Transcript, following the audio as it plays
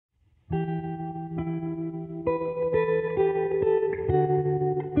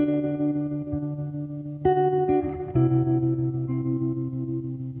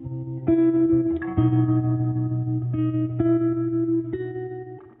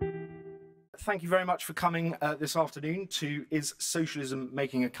thank you very much for coming this afternoon to Is Socialism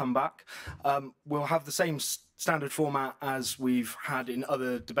Making a Comeback? We'll have the same standard format as we've had in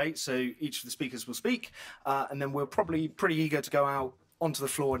other debates, so each of the speakers will speak, and then we're probably pretty eager to go out onto the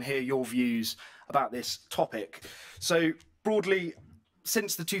floor and hear your views about this topic. So broadly,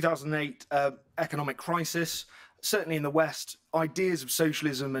 since the 2008 economic crisis, certainly in the West, ideas of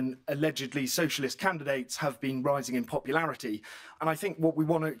socialism and allegedly socialist candidates have been rising in popularity. And I think what we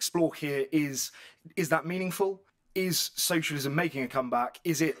want to explore here is that meaningful? Is socialism making a comeback?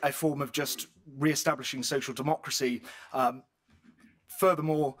 Is it a form of just re-establishing social democracy?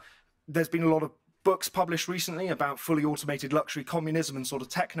 Furthermore, there's been a lot of books published recently about fully automated luxury communism and sort of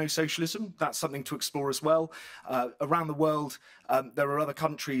techno-socialism. That's something to explore as well. Around the world, there are other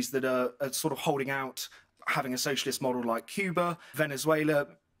countries that are sort of holding out having a socialist model like Cuba, Venezuela.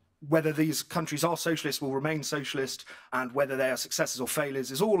 Whether these countries are socialist, will remain socialist, and whether they are successes or failures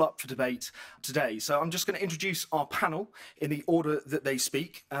is all up for debate today. So I'm just going to introduce our panel in the order that they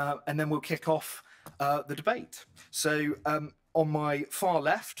speak, and then we'll kick off the debate. So on my far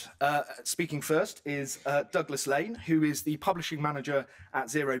left, speaking first, is Douglas Lane, who is the publishing manager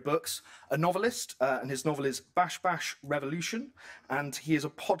at Zero Books, a novelist, and his novel is Bash Bash Revolution, and he is a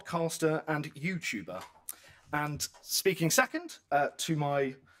podcaster and YouTuber. And speaking second, to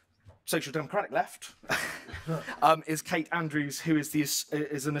my Social Democratic left, is Kate Andrews, who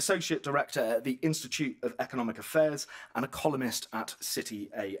is an associate director at the Institute of Economic Affairs and a columnist at City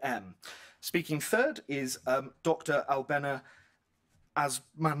A.M. Speaking third is Dr. Albena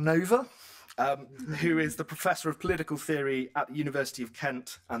Azmanova, who is the professor of political theory at the University of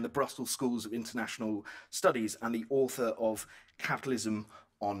Kent and the Brussels Schools of International Studies, and the author of Capitalism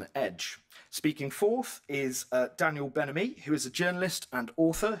on Edge. Speaking fourth is Daniel Ben-Ami, who is a journalist and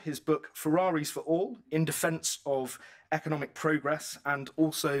author. His book Ferraris for All, In Defense of Economic Progress, and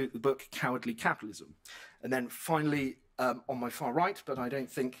also the book Cowardly Capitalism. And then finally, on my far right, but I don't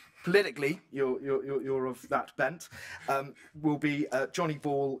think politically you're of that bent, will be Johnny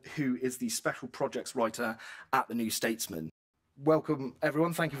Ball, who is the special projects writer at The New Statesman. Welcome,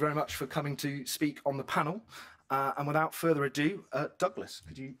 everyone. Thank you very much for coming to speak on the panel. And without further ado, Douglas,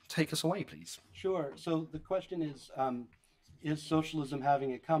 could you take us away, please? Sure. So the question is socialism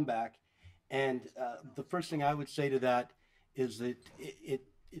having a comeback? And the first thing I would say to that is that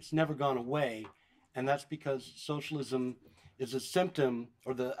it's never gone away. And that's because socialism is a symptom,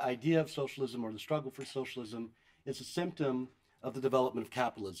 or the idea of socialism or the struggle for socialism is a symptom of the development of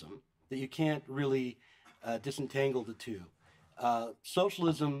capitalism, that you can't really disentangle the two.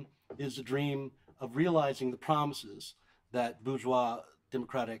 Socialism is a dream of realizing the promises that bourgeois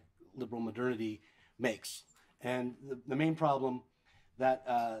democratic liberal modernity makes. And the main problem that,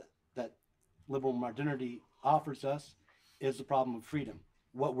 that liberal modernity offers us is the problem of freedom.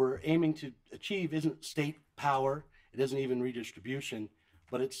 What we're aiming to achieve isn't state power, it isn't even redistribution,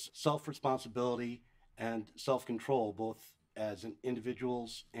 but it's self-responsibility and self-control, both as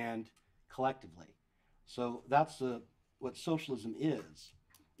individuals and collectively. So that's what socialism is.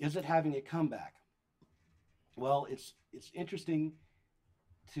 Is it having a comeback? Well, it's interesting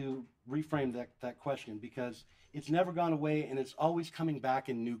to reframe that question, because it's never gone away and it's always coming back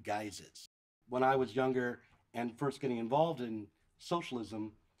in new guises. When I was younger and first getting involved in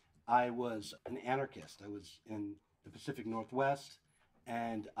socialism, I was an anarchist. I was in the Pacific Northwest,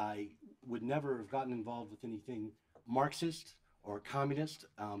 and I would never have gotten involved with anything Marxist or communist,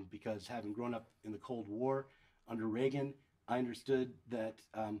 because having grown up in the Cold War under Reagan, I understood that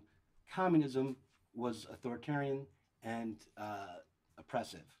communism was authoritarian and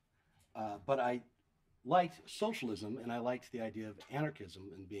oppressive. But I liked socialism, and I liked the idea of anarchism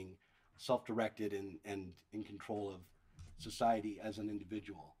and being self-directed and in control of society as an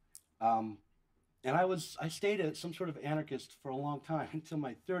individual. And I stayed some sort of anarchist for a long time, until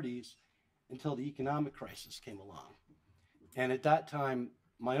my 30s, until the economic crisis came along. And at that time,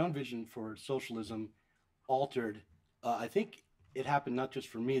 my own vision for socialism altered. I think it happened not just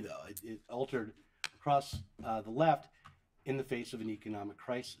for me, though. It altered across the left in the face of an economic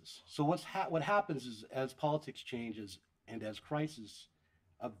crisis. So what happens is, as politics changes and as crises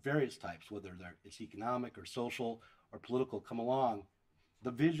of various types, whether it's economic or social or political, come along,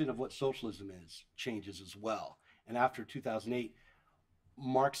 the vision of what socialism is changes as well. And after 2008,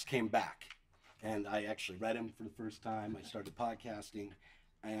 Marx came back, and I actually read him for the first time. I started podcasting,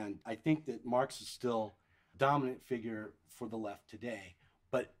 and I think that Marx is still a dominant figure for the left today,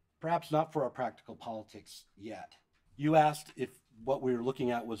 but perhaps not for our practical politics yet. You asked if what we were looking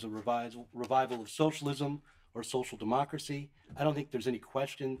at was a revival of socialism or social democracy. I don't think there's any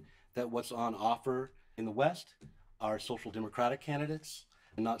question that what's on offer in the West are social democratic candidates,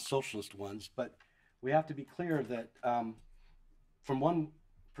 not socialist ones. But we have to be clear that from one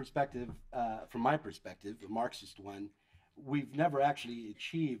perspective, from my perspective, a Marxist one, we've never actually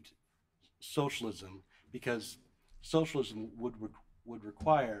achieved socialism, because socialism would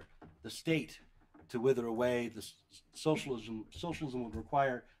require the state to wither away. The socialism would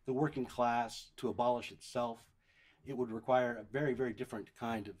require the working class to abolish itself. It would require a very, very different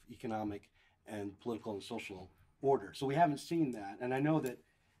kind of economic and political and social order. So we haven't seen that. And I know that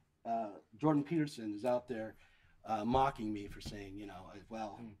Jordan Peterson is out there mocking me for saying, you know,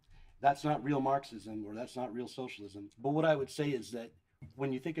 well, that's not real Marxism, or that's not real socialism. But what I would say is that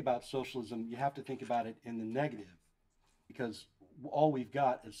when you think about socialism, you have to think about it in the negative, because all we've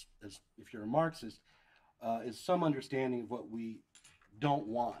got is if you're a Marxist, is some understanding of what we don't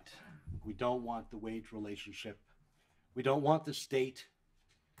want. We don't want the wage relationship. We don't want the state.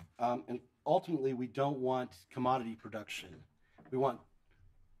 And ultimately, we don't want commodity production. We want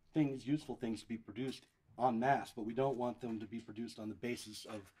things, useful things, to be produced en masse, but we don't want them to be produced on the basis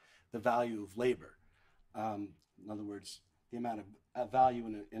of the value of labor. In other words, the amount of value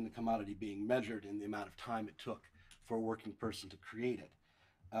in the commodity being measured in the amount of time it took for a working person to create it.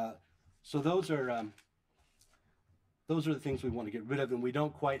 So those are the things we want to get rid of, and we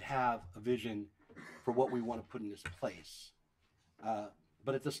don't quite have a vision for what we want to put in its place.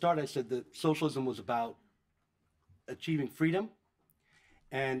 But at the start, I said that socialism was about achieving freedom,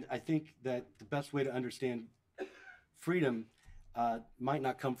 and I think that the best way to understand freedom might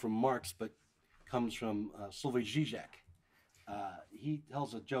not come from Marx, but comes from Slavoj Žižek. He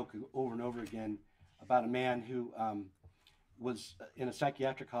tells a joke over and over again about a man who was in a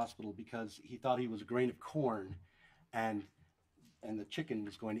psychiatric hospital because he thought he was a grain of corn, and the chicken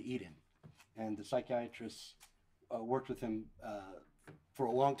was going to eat him. And the psychiatrist worked with him for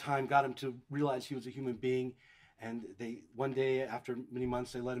a long time, got him to realize he was a human being. And one day, after many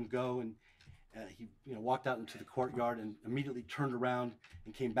months, they let him go, and he walked out into the courtyard and immediately turned around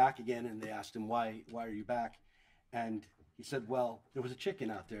and came back again. And they asked him, why are you back? And he said, well, there was a chicken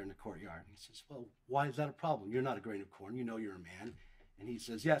out there in the courtyard. And he says, well, why is that a problem? You're not a grain of corn. You know you're a man. And he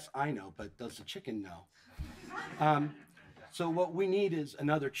says, yes, I know, but does the chicken know? So what we need is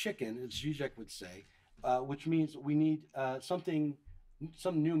another chicken, as Zizek would say, which means we need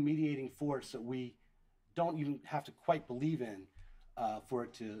some new mediating force that we don't even have to quite believe in for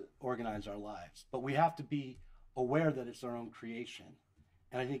it to organize our lives. But we have to be aware that it's our own creation.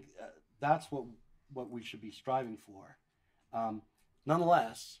 And I think that's what we should be striving for.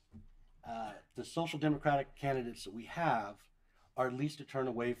 Nonetheless, the social democratic candidates that we have are at least to turn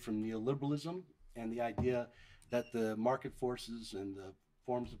away from neoliberalism and the idea that the market forces and the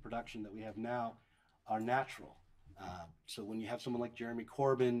forms of production that we have now are natural. So when you have someone like Jeremy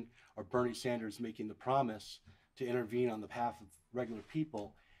Corbyn or Bernie Sanders making the promise to intervene on the behalf of regular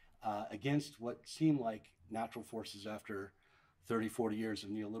people against what seem like natural forces after 30, 40 years of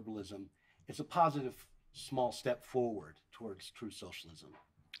neoliberalism, it's a positive small step forward towards true socialism.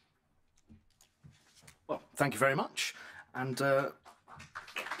 Well, thank you very much. And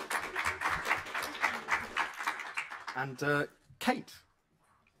Kate.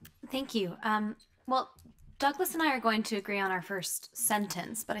 Thank you. Well, Douglas and I are going to agree on our first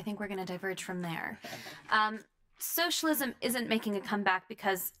sentence, but I think we're going to diverge from there. Socialism isn't making a comeback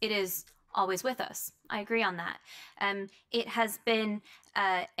because it is always with us. I agree on that. It has been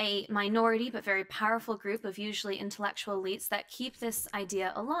a minority but very powerful group of usually intellectual elites that keep this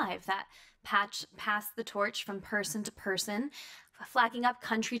idea alive, that pass the torch from person to person, flagging up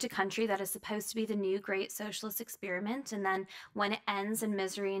country to country that is supposed to be the new great socialist experiment. And then when it ends in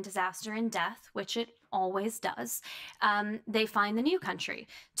misery and disaster and death, which it always does, they find the new country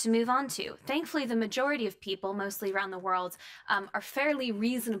to move on to. Thankfully, the majority of people, mostly around the world, are fairly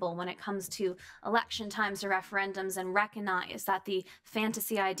reasonable when it comes to election times or referendums, and recognize that the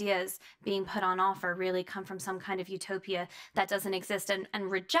fantasy ideas being put on offer really come from some kind of utopia that doesn't exist,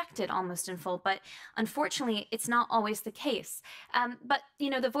 and reject it almost in full. But unfortunately, it's not always the case. But,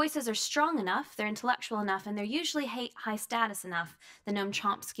 the voices are strong enough, they're intellectual enough, and they're usually high status enough, the Noam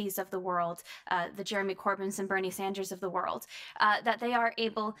Chomskys of the world, the Jeremy Corbyns and Bernie Sanders of the world, that they are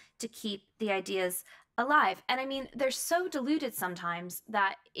able to keep the ideas alive. And I mean, they're so diluted sometimes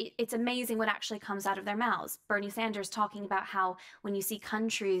that it's amazing what actually comes out of their mouths. Bernie Sanders talking about how when you see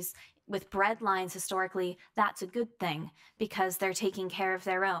countries with bread lines historically, that's a good thing because they're taking care of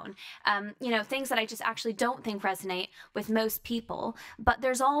their own. Things that I just actually don't think resonate with most people, but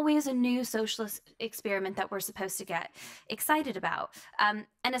there's always a new socialist experiment that we're supposed to get excited about.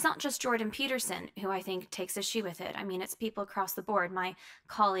 And it's not just Jordan Peterson who I think takes issue with it. I mean, it's people across the board. My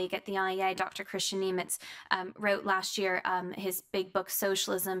colleague at the IEA, Dr. Christian Niemitz, wrote last year his big book,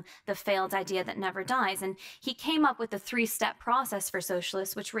 Socialism, The Failed Idea That Never Dies. And he came up with a 3-step process for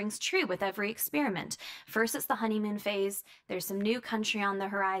socialists, which rings true with every experiment. First, it's the honeymoon phase. There's some new country on the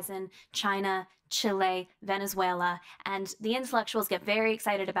horizon, China, Chile, Venezuela, and the intellectuals get very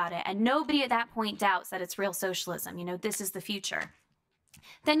excited about it. And nobody at that point doubts that it's real socialism. You know, this is the future.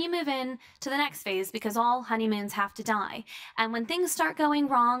 Then you move in to the next phase because all honeymoons have to die. And when things start going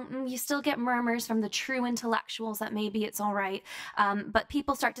wrong, you still get murmurs from the true intellectuals that maybe it's all right, but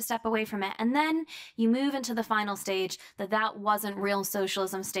people start to step away from it. And then you move into the final stage, that wasn't real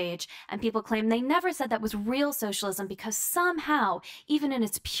socialism stage. And people claim they never said that was real socialism because somehow, even in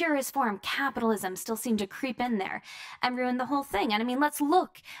its purest form, capitalism still seemed to creep in there and ruin the whole thing. And I mean, let's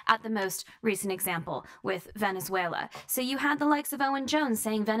look at the most recent example with Venezuela. So you had the likes of Owen Jones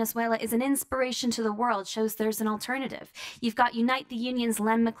saying Venezuela is an inspiration to the world, shows there's an alternative. You've got Unite the Union's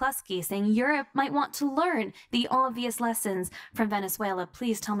Len McCluskey saying Europe might want to learn the obvious lessons from Venezuela.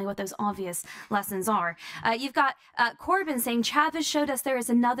 Please tell me what those obvious lessons are. You've got Corbyn saying Chavez showed us there is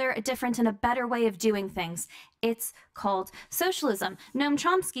a different and a better way of doing things. It's called socialism. Noam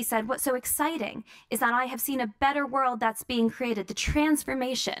Chomsky said, what's so exciting is that I have seen a better world that's being created, the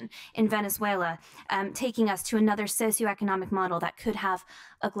transformation in Venezuela, taking us to another socioeconomic model that could have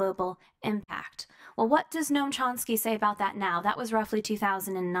a global impact. Well, what does Noam Chomsky say about that now? That was roughly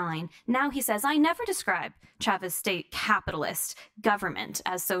 2009. Now he says, I never described Chavez's state capitalist government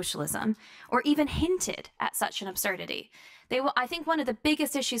as socialism, or even hinted at such an absurdity. I think one of the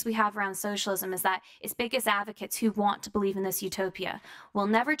biggest issues we have around socialism is that its biggest advocates who want to believe in this utopia will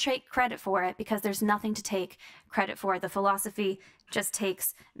never take credit for it because there's nothing to take credit for. The philosophy just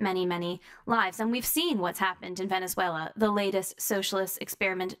takes many, many lives. And we've seen what's happened in Venezuela, the latest socialist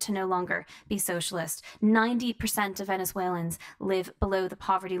experiment to no longer be socialist. 90% of Venezuelans live below the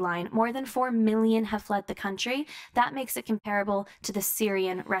poverty line. More than 4 million have fled the country. That makes it comparable to the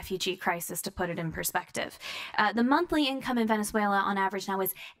Syrian refugee crisis, to put it in perspective. The monthly income in Venezuela on average now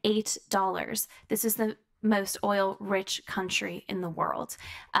is $8. This is the most oil-rich country in the world.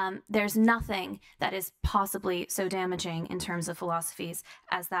 There's nothing that is possibly so damaging in terms of philosophies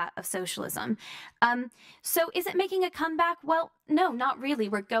as that of socialism. So is it making a comeback? Well, no, not really.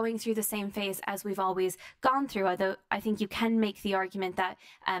 We're going through the same phase as we've always gone through, although I think you can make the argument that,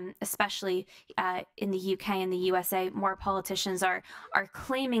 especially in the UK and the USA, more politicians are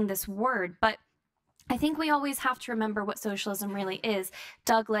claiming this word, but I think we always have to remember what socialism really is.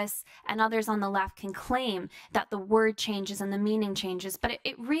 Douglas and others on the left can claim that the word changes and the meaning changes, but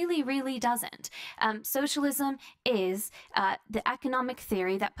it really, really doesn't. Socialism is the economic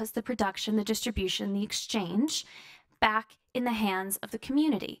theory that puts the production, the distribution, the exchange back in the hands of the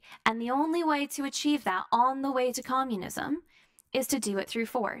community. And the only way to achieve that on the way to communism is to do it through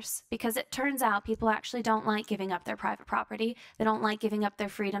force, because it turns out people actually don't like giving up their private property, they don't like giving up their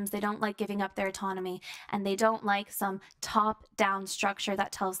freedoms, they don't like giving up their autonomy, and they don't like some top-down structure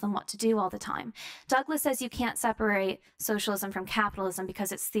that tells them what to do all the time. Douglas says you can't separate socialism from capitalism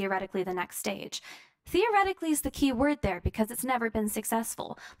because it's theoretically the next stage. Theoretically is the key word there because it's never been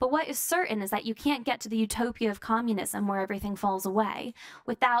successful. But what is certain is that you can't get to the utopia of communism where everything falls away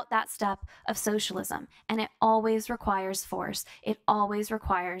without that step of socialism. And it always requires force. It always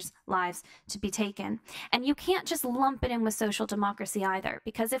requires lives to be taken. And you can't just lump it in with social democracy either,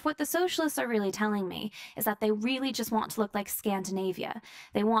 because if what the socialists are really telling me is that they really just want to look like Scandinavia,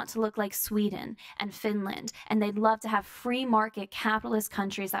 they want to look like Sweden and Finland, and they'd love to have free market capitalist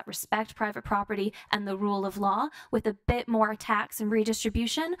countries that respect private property and the rule of law with a bit more tax and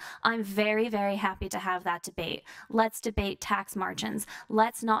redistribution, I'm very, very happy to have that debate. Let's debate tax margins.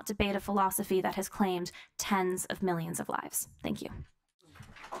 Let's not debate a philosophy that has claimed tens of millions of lives. Thank you.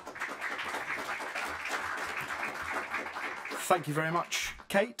 Thank you very much,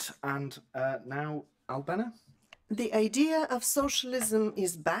 Kate. And now, Albena. The idea of socialism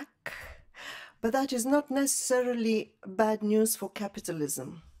is back, but that is not necessarily bad news for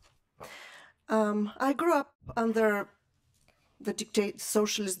capitalism. I grew up under the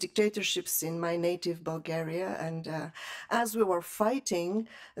socialist dictatorships in my native Bulgaria, and as we were fighting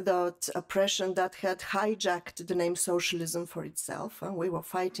that oppression that had hijacked the name socialism for itself, and we were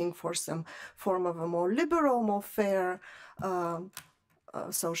fighting for some form of a more liberal, more fair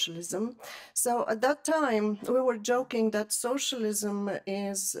socialism. So at that time, we were joking that socialism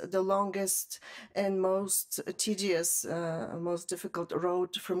is the longest and most tedious, most difficult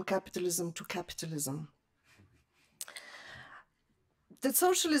road from capitalism to capitalism. the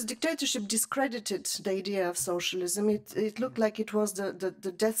socialist dictatorship discredited the idea of socialism. It looked like it was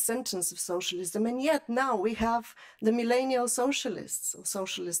the death sentence of socialism. And yet now we have the millennial socialists, or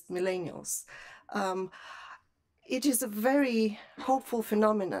socialist millennials. It is a very hopeful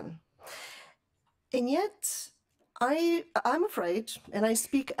phenomenon. And yet I'm afraid, and I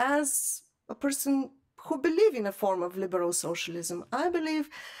speak as a person who believe in a form of liberal socialism, I'm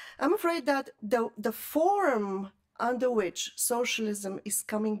afraid that the form under which socialism is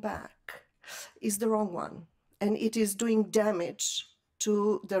coming back is the wrong one, and it is doing damage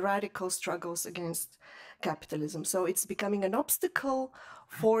to the radical struggles against capitalism. So it's becoming an obstacle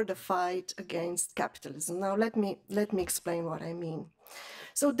for the fight against capitalism. Now let me explain what I mean.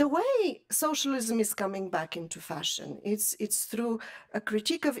 So the way socialism is coming back into fashion, it's through a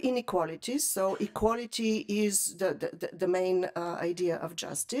critique of inequalities. So equality is the main idea of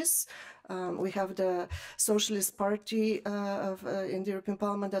justice. We have the Socialist Party in the European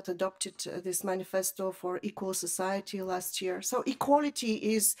Parliament that adopted this manifesto for equal society last year. So equality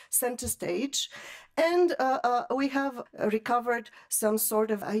is center stage. And we have recovered some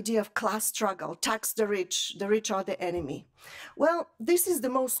sort of idea of class struggle, tax the rich are the enemy. Well, this is the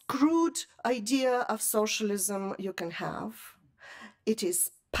most crude idea of socialism you can have. It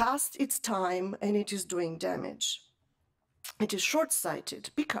is past its time and it is doing damage. It is short-sighted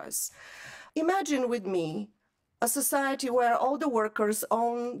because imagine with me a society where all the workers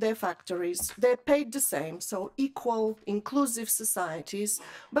own their factories, they're paid the same, so equal, inclusive societies,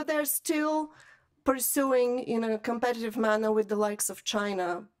 but they're still pursuing in a competitive manner with the likes of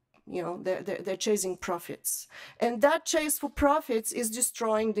China. You know, they're chasing profits. And that chase for profits is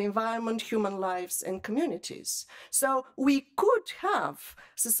destroying the environment, human lives, and communities. So we could have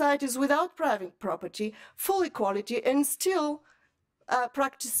societies without private property, full equality, and still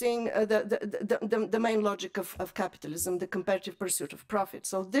practicing the main logic of capitalism, the competitive pursuit of profit.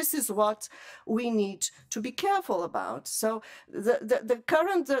 So this is what we need to be careful about. So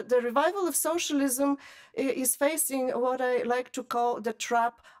the revival of socialism is facing what I like to call the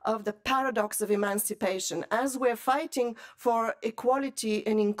trap of the paradox of emancipation. As we're fighting for equality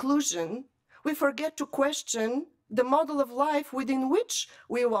and inclusion, we forget to question the model of life within which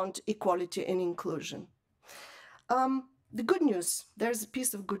we want equality and inclusion. The good news, there's a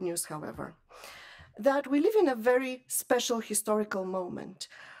piece of good news, however, that we live in a very special historical moment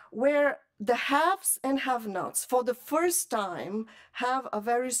where the haves and have-nots, for the first time, have a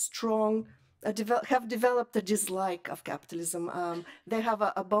very strong, have developed a dislike of capitalism. They have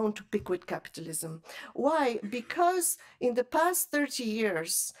a bone to pick with capitalism. Why? Because in the past 30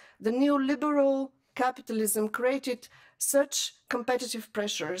 years, the neoliberal capitalism created such competitive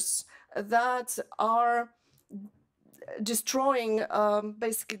pressures that are destroying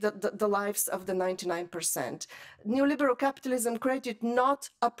basically the lives of the 99%. Neoliberal capitalism created not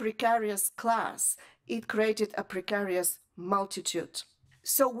a precarious class, it created a precarious multitude.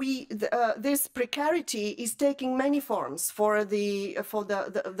 So this precarity is taking many forms for the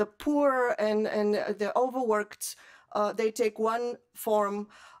poor and the overworked. They take one form.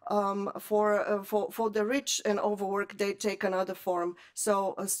 For the rich and overworked, they take another form.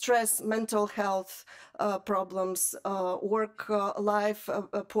 So stress, mental health problems, work life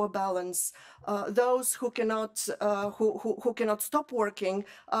poor balance. Those who cannot stop working,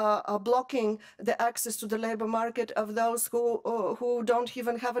 blocking the access to the labor market of those who don't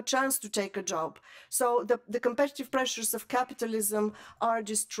even have a chance to take a job. So the competitive pressures of capitalism are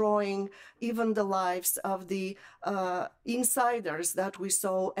destroying even the lives of the insiders that we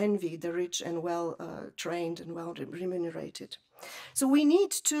so envy, the rich and well trained and well remunerated. So we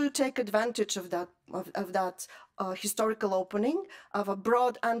need to take advantage of that historical opening, of a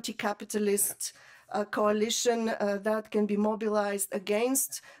broad anti-capitalist coalition that can be mobilized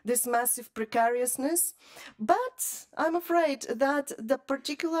against this massive precariousness. But I'm afraid that the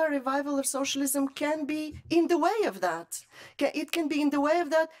particular revival of socialism can be in the way of that. It can be in the way of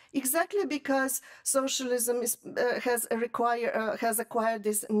that exactly because socialism has acquired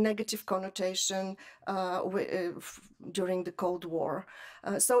this negative connotation during the Cold War.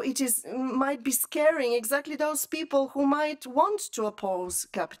 So it might be scaring exactly those people who might want to oppose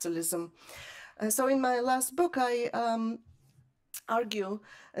capitalism. So in my last book, I argue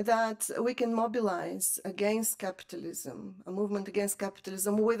that we can mobilize against capitalism, a movement against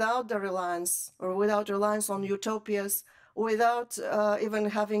capitalism, without the reliance on utopias, without even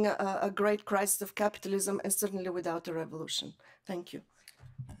having a great crisis of capitalism, and certainly without a revolution. Thank you.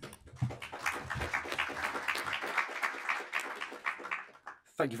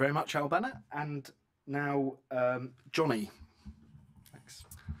 Thank you very much, Albena. And now, Johnny.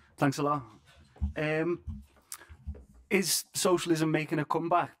 Thanks a lot. is socialism making a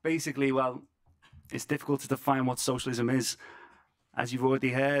comeback? Basically, well, it's difficult to define what socialism is. As you've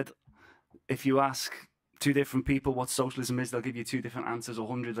already heard, if you ask two different people what socialism is, they'll give you two different answers.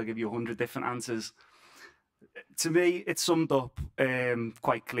 100, they'll give you 100 different answers. To me, it's summed up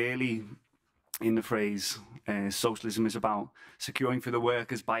quite clearly in the phrase, socialism is about securing for the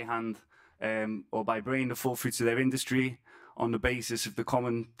workers by hand or by brain the full fruits of their industry on the basis of the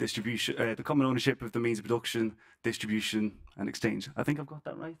common distribution, the common ownership of the means of production, distribution and exchange. I think I've got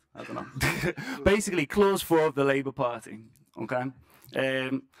that right. I don't know. Basically, clause 4 of the Labour Party. Okay.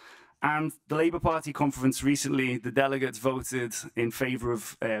 And the Labour Party conference recently, the delegates voted in favour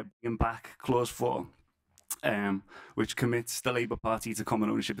of bringing back clause 4. Which commits the Labour Party to common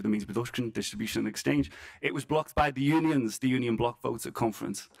ownership of the means of production, distribution and exchange. It was blocked by the unions, the union bloc votes at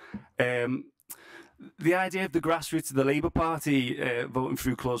conference. The idea of the grassroots of the Labour Party voting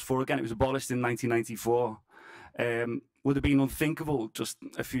through clause 4 again, it was abolished in 1994, would have been unthinkable just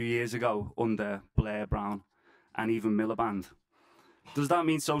a few years ago under Blair, Brown and even Miliband. Does that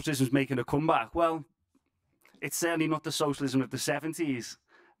mean socialism is making a comeback? Well, it's certainly not the socialism of the 70s.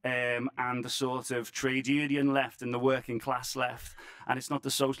 And the sort of trade union left and the working class left, and it's not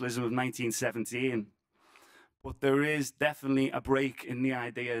the socialism of 1917. But there is definitely a break in the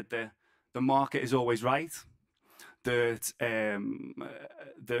idea that the market is always right, that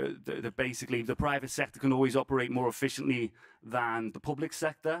basically the private sector can always operate more efficiently than the public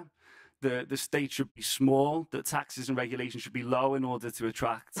sector. The state should be small, that taxes and regulations should be low in order to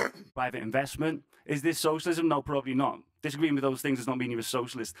attract private investment. Is this socialism? No, probably not. Disagreeing with those things does not mean you're a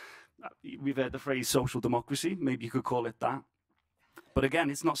socialist. We've heard the phrase social democracy, maybe you could call it that. But again,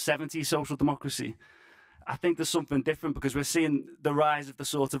 it's not 70s social democracy. I think there's something different because we're seeing the rise of the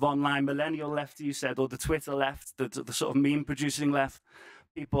sort of online millennial left, you said, or the Twitter left, the sort of meme producing left.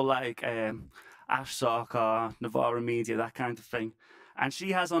 People like Ash Sarkar, Navarra Media, that kind of thing. And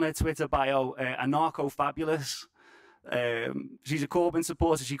she has on her Twitter bio, anarcho-fabulous. She's a Corbyn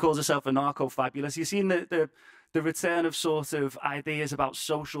supporter. She calls herself anarcho-fabulous. You've seen the return of sort of ideas about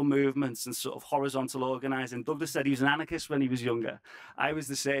social movements and sort of horizontal organising. Douglas said he was an anarchist when he was younger. I was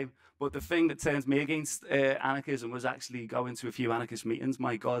the same. But the thing that turned me against anarchism was actually going to a few anarchist meetings.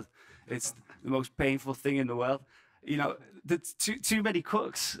 My God, it's the most painful thing in the world. You know, there's too many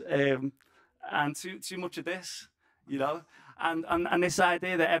cooks and too much of this, you know. And this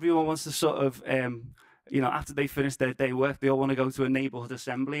idea that everyone wants to sort of, you know, after they finish their day work, they all want to go to a neighbourhood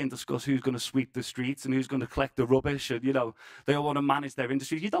assembly and discuss who's going to sweep the streets and who's going to collect the rubbish. And, you know, they all want to manage their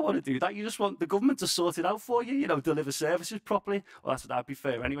industry. You don't want to do that. You just want the government to sort it out for you, you know, deliver services properly. Well, that's what I'd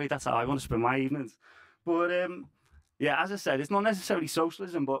prefer anyway. That's how I want to spend my evenings. But, yeah, as I said, it's not necessarily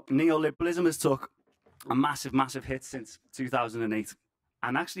socialism, but neoliberalism has took a massive, massive hit since 2008.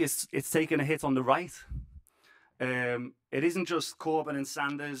 And actually, it's taken a hit on the right. It isn't just Corbyn and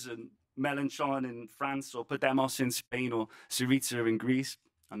Sanders and Mélenchon in France or Podemos in Spain or Syriza in Greece.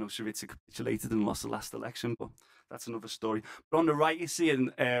 I know Syriza capitulated and lost the last election, but that's another story. But on the right, you're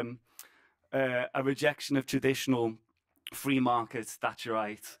seeing a rejection of traditional free market,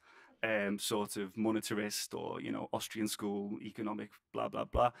 Thatcherite, sort of monetarist or, you know, Austrian school economic, blah, blah,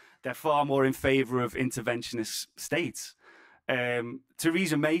 blah. They're far more in favour of interventionist states.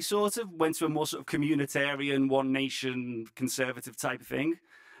 Theresa May sort of went to a more sort of communitarian, one nation, conservative type of thing.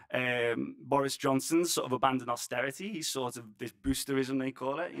 Boris Johnson's sort of abandoned austerity. He's sort of this boosterism, they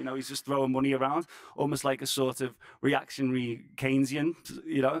call it. You know, he's just throwing money around, almost like a sort of reactionary Keynesian,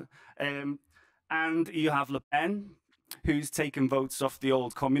 you know. And you have Le Pen, who's taken votes off the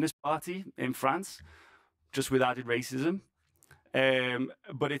old Communist Party in France, just with added racism.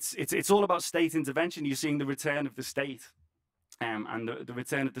 But it's all about state intervention. You're seeing the return of the state. And the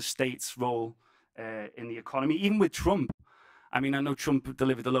return of the state's role in the economy, even with Trump. I mean, I know Trump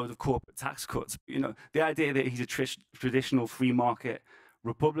delivered a load of corporate tax cuts. But, you know, the idea that he's a traditional free market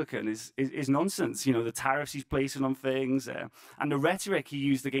Republican is nonsense. You know, the tariffs he's placing on things and the rhetoric he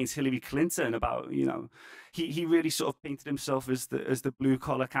used against Hillary Clinton about, you know, he really sort of painted himself as the blue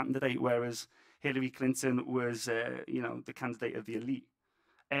collar candidate, whereas Hillary Clinton was, you know, the candidate of the elite.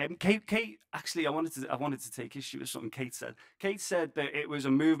 Kate, actually, I wanted to take issue with something Kate said. Kate said that it was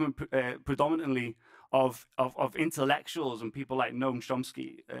a movement predominantly of intellectuals and people like Noam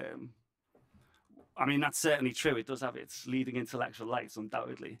Chomsky. I mean, that's certainly true. It does have its leading intellectual lights,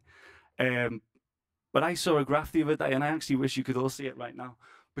 undoubtedly. But I saw a graph the other day, and I actually wish you could all see it right now.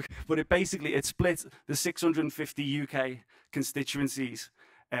 But it split the 650 UK constituencies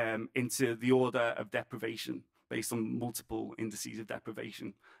into the order of deprivation, based on multiple indices of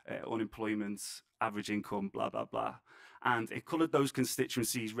deprivation, unemployment, average income, blah, blah, blah. And it coloured those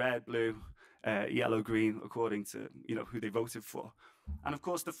constituencies red, blue, yellow-green, according to who they voted for. And of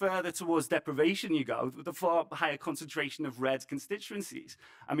course, the further towards deprivation you go, the far higher concentration of red constituencies.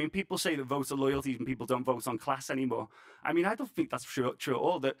 I mean, people say that voter loyalty and people don't vote on class anymore. I mean, I don't think that's true at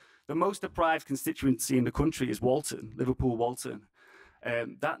all. That the most deprived constituency in the country is Walton, Liverpool-Walton.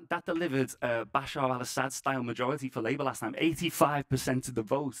 That delivered a Bashar al-Assad style majority for Labour last time. 85% of the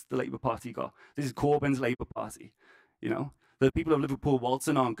votes the Labour Party got. This is Corbyn's Labour Party. The people of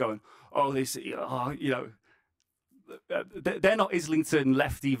Liverpool-Walton aren't going, oh, they're not Islington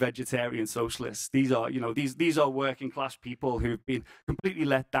lefty vegetarian socialists. These are, these are working class people who've been completely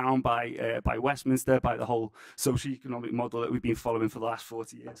let down by Westminster, by the whole socio-economic model that we've been following for the last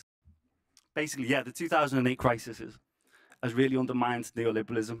 40 years. Basically, yeah, the 2008 crisis has really undermined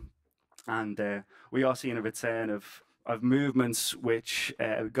neoliberalism, and we are seeing a return of movements which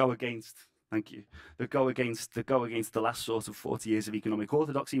go against. Thank you. That go against the last sort of 40 years of economic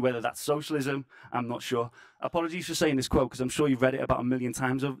orthodoxy, whether that's socialism, I'm not sure. Apologies for saying this quote, because I'm sure you've read it about 1 million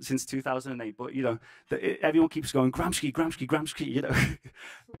times since 2008, but, everyone keeps going, Gramsci, Gramsci, Gramsci,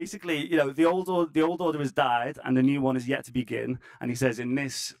 Basically, the old order has died and the new one is yet to begin. And he says in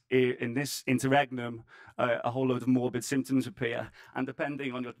this interregnum, a whole load of morbid symptoms appear. And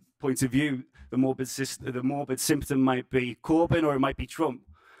depending on your point of view, the morbid symptom might be Corbyn or it might be Trump.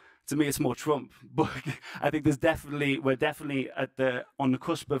 To me, it's more Trump, but I think we're definitely on the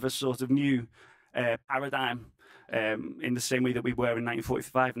cusp of a sort of new paradigm, in the same way that we were in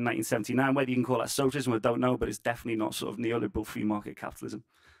 1945 and 1979. Whether you can call that socialism, I don't know, but it's definitely not sort of neoliberal free market capitalism.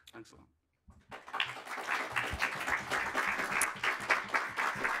 Thanks a lot.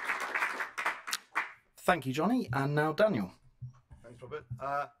 Thank you, Johnny. And now Daniel. Thanks, Robert.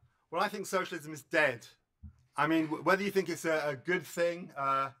 Well, I think socialism is dead. I mean, whether you think it's a good thing,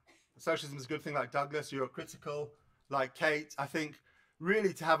 socialism is a good thing like Douglas, you're critical like Kate, I think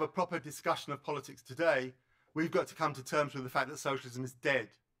really to have a proper discussion of politics today, we've got to come to terms with the fact that socialism is dead.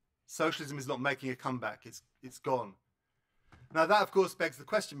 Socialism is not making a comeback, it's gone. Now that of course begs the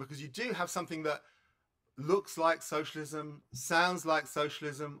question, because you do have something that looks like socialism, sounds like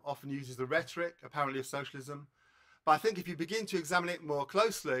socialism, often uses the rhetoric apparently of socialism, but I think if you begin to examine it more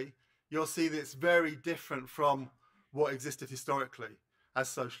closely, you'll see that it's very different from what existed historically as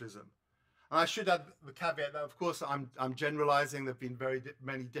socialism. And I should add the caveat that, of course, I'm generalizing. There have been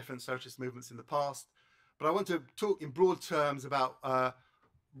many different socialist movements in the past, but I want to talk in broad terms about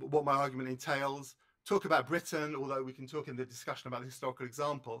what my argument entails, talk about Britain, although we can talk in the discussion about the historical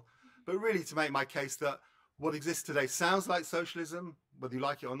example, but really to make my case that what exists today sounds like socialism, whether you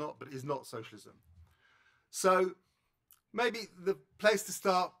like it or not, but is not socialism. So maybe the place to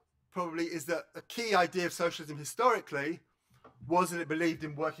start probably is that a key idea of socialism historically was that it believed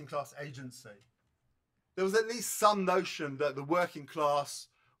in working class agency. There was at least some notion that the working class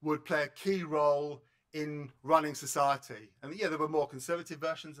would play a key role in running society. And yeah, there were more conservative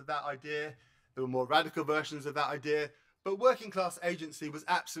versions of that idea, there were more radical versions of that idea, but working class agency was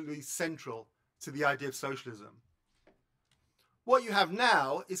absolutely central to the idea of socialism. What you have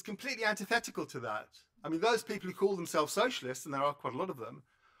now is completely antithetical to that. I mean, those people who call themselves socialists, and there are quite a lot of them,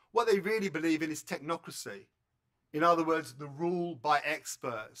 what they really believe in is technocracy. In other words, the rule by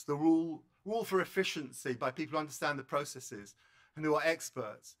experts, the rule for efficiency by people who understand the processes and who are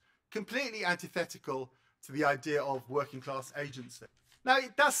experts. Completely antithetical to the idea of working class agency. Now,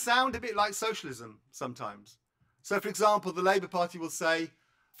 it does sound a bit like socialism sometimes. So, for example, the Labour Party will say,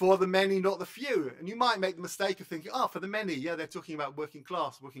 for the many, not the few. And you might make the mistake of thinking, oh, for the many, yeah, they're talking about working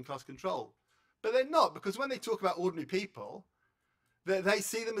class control. But they're not, because when they talk about ordinary people, they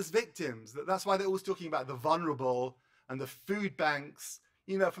see them as victims. That's why they're always talking about the vulnerable and the food banks.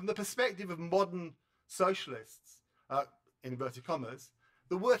 From the perspective of modern socialists, in inverted commas,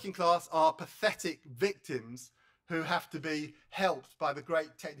 the working class are pathetic victims who have to be helped by the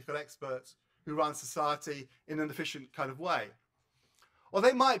great technical experts who run society in an efficient kind of way. Or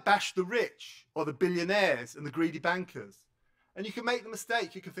they might bash the rich or the billionaires and the greedy bankers. And you can make the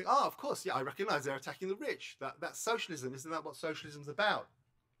mistake, you can think, oh, of course, yeah, I recognize they're attacking the rich. That's socialism, isn't that what socialism's about?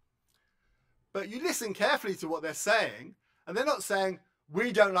 But you listen carefully to what they're saying, and they're not saying,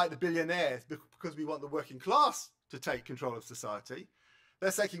 we don't like the billionaires because we want the working class to take control of society.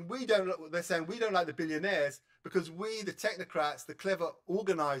 They're saying we don't like the billionaires because we, the technocrats, the clever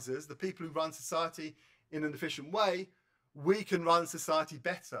organizers, the people who run society in an efficient way, we can run society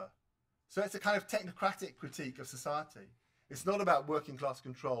better. So it's a kind of technocratic critique of society. It's not about working class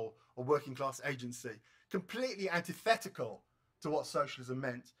control or working class agency. Completely antithetical to what socialism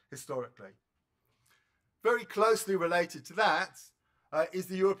meant historically. Very closely related to that is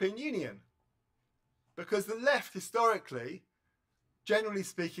the European Union. Because the left historically, generally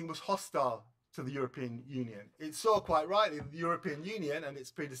speaking, was hostile to the European Union. It saw quite rightly the European Union and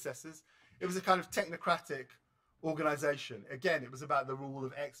its predecessors, it was a kind of technocratic organization. Again, it was about the rule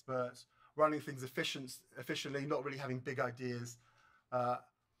of experts, running things efficiently, not really having big ideas,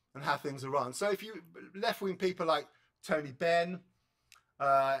 and how things are run. So if you left-wing people like Tony Benn,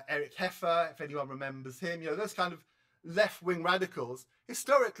 Eric Heffer, if anyone remembers him, those kind of left-wing radicals,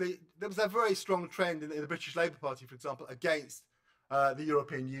 historically, there was a very strong trend in the British Labour Party, for example, against the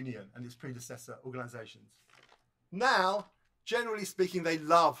European Union and its predecessor organisations. Now, generally speaking, they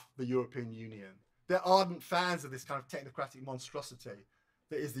love the European Union. They're ardent fans of this kind of technocratic monstrosity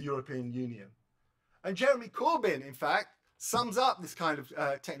that is the European Union. And Jeremy Corbyn, in fact, sums up this kind of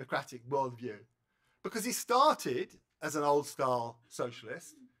technocratic worldview, because he started as an old-style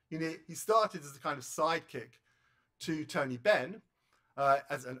socialist. He started as a kind of sidekick to Tony Benn,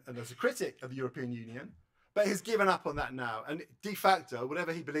 as a critic of the European Union, but he's given up on that now. And de facto,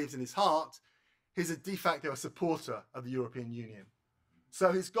 whatever he believes in his heart, he's a de facto supporter of the European Union.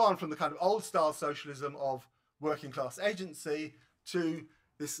 So he's gone from the kind of old-style socialism of working-class agency to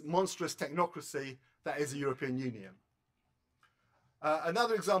this monstrous technocracy that is the European Union.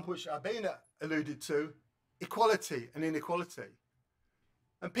 Another example which Albena alluded to, equality and inequality.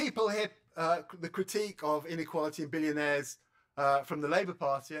 And people hear the critique of inequality and billionaires from the Labour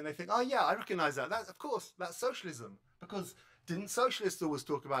Party, and they think, oh yeah, I recognise that. Of course, that's socialism. Because didn't socialists always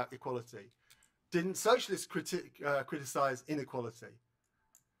talk about equality? Didn't socialists criticise inequality?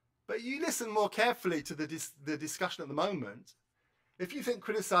 But you listen more carefully to the discussion at the moment. If you think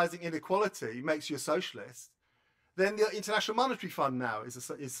criticising inequality makes you a socialist, then the International Monetary Fund now is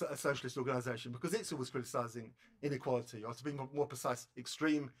a socialist organisation, because it's always criticising inequality, or to be more precise,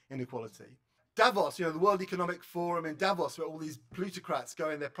 extreme inequality. Davos, the World Economic Forum in Davos, where all these plutocrats go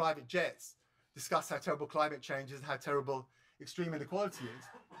in their private jets, discuss how terrible climate change is and how terrible extreme inequality is.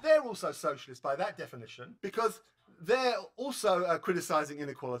 They're also socialist by that definition, because they're also criticising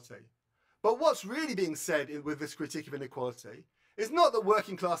inequality. But what's really being said with this critique of inequality is not that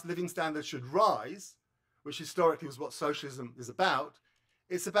working class living standards should rise, which historically was what socialism is about.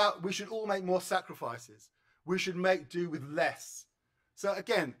 It's about we should all make more sacrifices. We should make do with less. So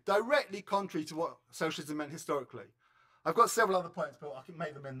again, directly contrary to what socialism meant historically. I've got several other points, but I can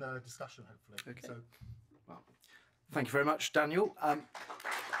make them in the discussion, hopefully. Okay. So, well, thank you very much, Daniel.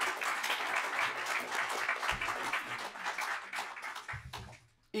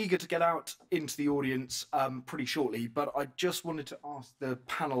 Eager to get out into the audience pretty shortly, but I just wanted to ask the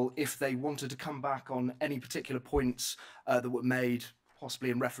panel if they wanted to come back on any particular points that were made, possibly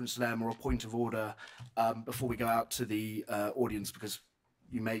in reference to them or a point of order, before we go out to the audience, because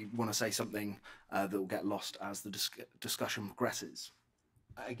you may want to say something that will get lost as the discussion progresses.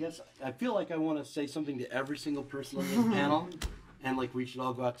 I guess I feel like I want to say something to every single person on this panel, and like we should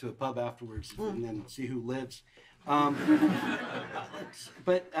all go out to a pub afterwards and then see who lives.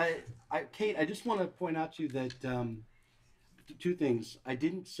 But Kate, I just want to point out to you that two things. I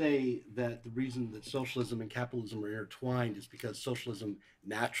didn't say that the reason that socialism and capitalism are intertwined is because socialism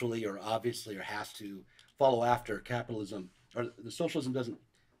naturally or obviously or has to follow after capitalism, or the socialism doesn't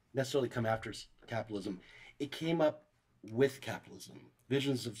necessarily come after capitalism. It came up with capitalism.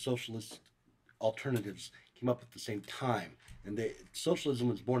 Visions of socialist alternatives came up at the same time, and socialism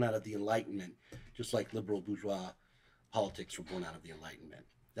was born out of the Enlightenment, just like liberal bourgeois politics were born out of the Enlightenment.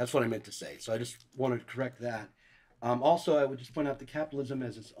 That's what I meant to say. So I just wanted to correct that. Also, I would just point out that capitalism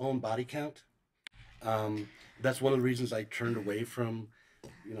has its own body count. That's one of the reasons I turned away from,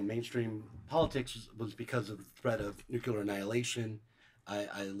 mainstream politics was because of the threat of nuclear annihilation.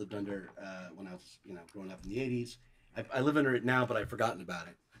 I lived under when I was, growing up in the 80s. I live under it now, but I've forgotten about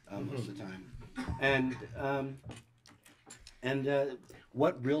it most of the time. And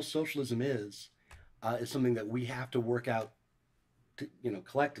what real socialism is something that we have to work out,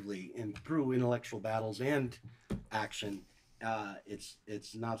 collectively and through intellectual battles and action.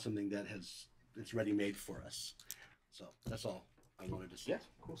 It's not something that it's ready-made for us. So that's all I wanted to say. Yes,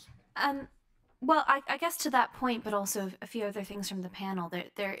 of course. Well, I guess to that point, but also a few other things from the panel,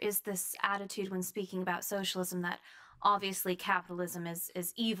 there is this attitude when speaking about socialism that obviously capitalism is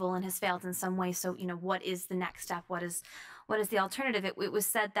evil and has failed in some way. So, what is the next step? What is the alternative? It was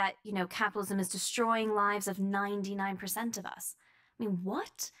said that, capitalism is destroying lives of 99% of us. I mean,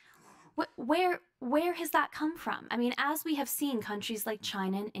 what? Where where has that come from? I mean, as we have seen countries like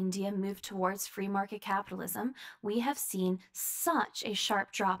China and India move towards free market capitalism, we have seen such a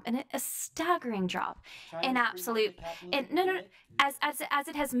sharp drop and a staggering drop in absolute. As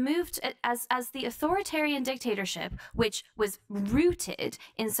it has moved, as the authoritarian dictatorship, which was rooted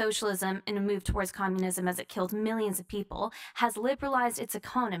in socialism and a move towards communism as it killed millions of people, has liberalized its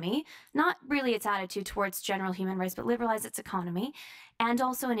economy, not really its attitude towards general human rights, but liberalized its economy. And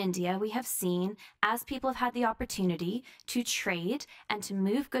also in India, we have seen, as people have had the opportunity to trade and to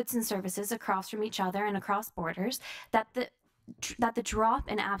move goods and services across from each other and across borders, that the drop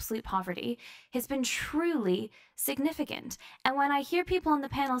in absolute poverty has been truly significant. And when I hear people on the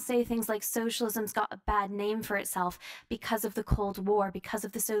panel say things like socialism's got a bad name for itself because of the Cold War, because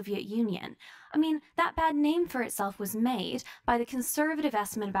of the Soviet Union, I mean, that bad name for itself was made by the conservative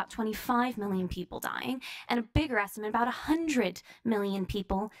estimate about 25 million people dying and a bigger estimate about 100 million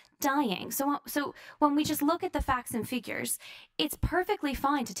people dying. So when we just look at the facts and figures, it's perfectly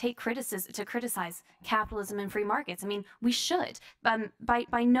fine to criticize capitalism and free markets. I mean, we should.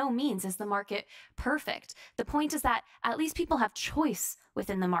 By no means is the market perfect. The point is that at least people have choice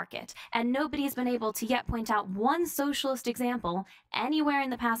within the market, and nobody has been able to yet point out one socialist example anywhere in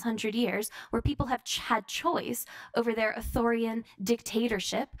the past 100 years where people have had choice over their authoritarian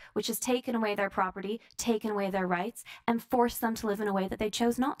dictatorship, which has taken away their property, taken away their rights, and forced them to live in a way that they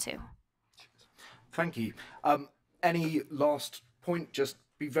chose not to. Thank you. Any last point? Just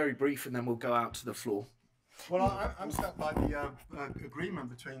be very brief, and then we'll go out to the floor. Well, I'm struck by the agreement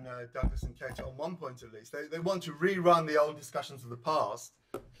between Douglas and Kate on one point at least. They want to rerun the old discussions of the past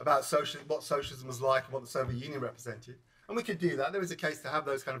about what socialism was like and what the Soviet Union represented. And we could do that. There is a case to have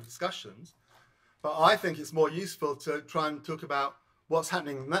those kind of discussions. But I think it's more useful to try and talk about what's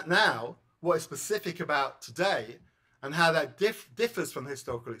happening now, what is specific about today, and how that differs from the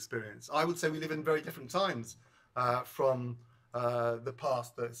historical experience. I would say we live in very different times from the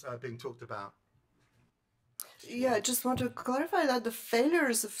past that's being talked about. Yeah, I just want to clarify that the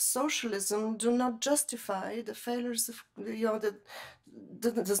failures of socialism do not justify the failures of,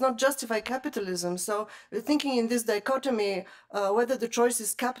 does not justify capitalism. So thinking in this dichotomy, whether the choice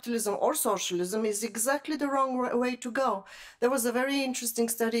is capitalism or socialism is exactly the wrong way to go. There was a very interesting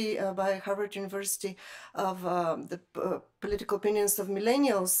study by Harvard University of the political opinions of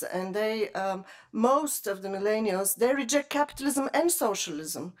millennials, and most of the millennials, they reject capitalism and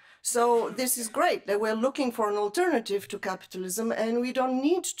socialism. So this is great that we're looking for an alternative to capitalism, and we don't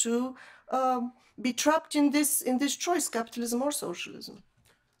need to be trapped in this choice, capitalism or socialism.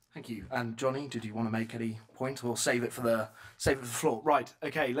 Thank you. And Johnny, did you want to make any point, or save it for the floor? Right.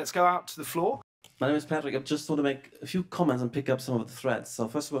 Okay. Let's go out to the floor. My name is Patrick. I just want to make a few comments and pick up some of the threads. So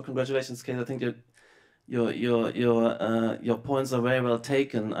first of all, congratulations, Kate. I think your points are very well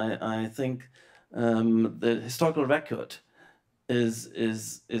taken. I think the historical record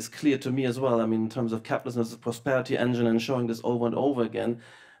is clear to me as well. I mean, in terms of capitalism as a prosperity engine and showing this over and over again.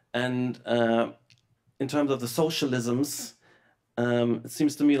 And in terms of the socialisms, it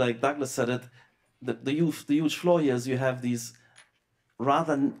seems to me, like Douglas said it, the huge flaw here is you have these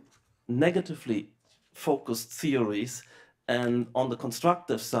rather negatively focused theories, and on the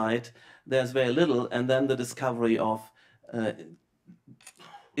constructive side, there's very little, and then the discovery of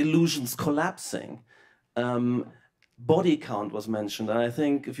illusions collapsing. Body count was mentioned, and I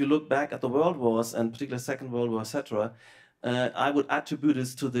think if you look back at the world wars, and particularly Second World War, etc., I would attribute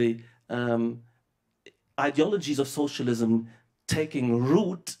this to the ideologies of socialism taking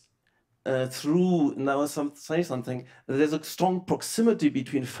root through, now say something, there's a strong proximity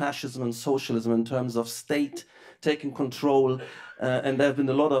between fascism and socialism in terms of state taking control, and there have been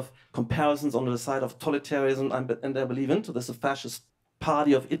a lot of comparisons on the side of totalitarianism, and I believe into this. The Fascist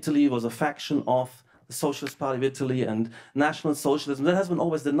Party of Italy was a faction of the Socialist Party of Italy, and National Socialism, that has been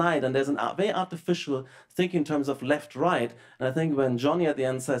always denied, and there's a very artificial thinking in terms of left-right, and I think when Johnny at the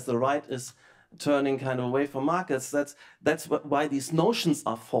end says the right is turning kind of away from markets, that's why these notions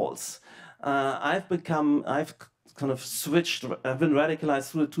are false. I've kind of switched, I've been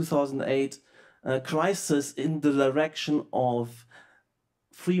radicalized through the 2008 crisis in the direction of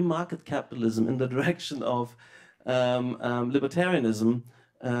free market capitalism, in the direction of libertarianism,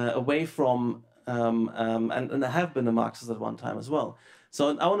 away from, and I have been a Marxist at one time as well.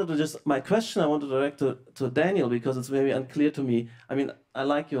 So I wanted to my question I want to direct to Daniel, because it's very unclear to me. I mean, I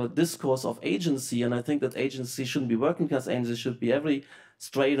like your discourse of agency, and I think that agency shouldn't be working class agency, should be every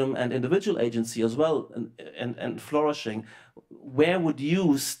stratum and individual agency as well, and flourishing. Where would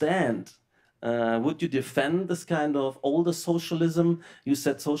you stand? Would you defend this kind of older socialism? You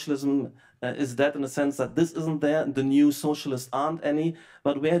said socialism is dead in the sense that this isn't there, and the new socialists aren't any,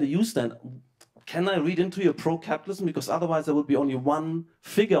 but where do you stand? can I read into your pro-capitalism? Because otherwise there would be only one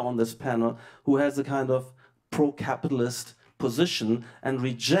figure on this panel who has a kind of pro-capitalist position and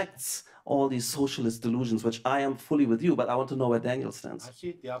rejects all these socialist delusions, which I am fully with you, but I want to know where Daniel stands. I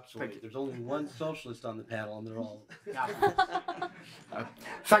see it the opposite way. There's only one socialist on the panel, and they're all.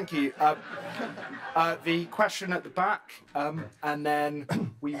 Thank you. The question at the back, and then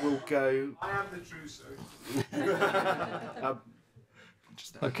we will go. I am the true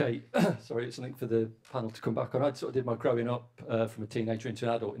Okay, sorry, it's something for the panel to come back on. I sort of did my growing up from a teenager into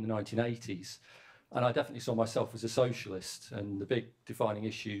an adult in the 1980s, and I definitely saw myself as a socialist, and the big defining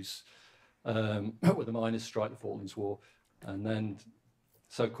issues were the miners' strike, the Falklands War, and then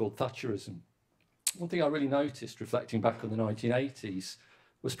so-called Thatcherism. One thing I really noticed reflecting back on the 1980s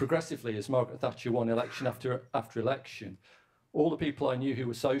was progressively, as Margaret Thatcher won election after election, all the people I knew who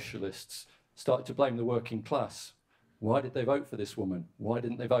were socialists started to blame the working class. Why did they vote for this woman? Why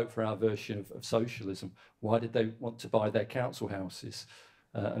didn't they vote for our version of socialism? Why did they want to buy their council houses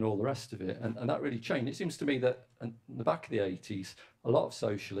and all the rest of it? And that really changed. It seems to me that in the back of the 80s, a lot of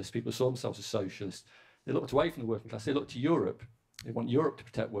socialists, people saw themselves as socialists. They looked away from the working class. They looked to Europe. They want Europe to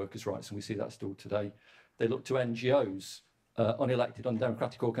protect workers' rights, and we see that still today. They look to NGOs, unelected,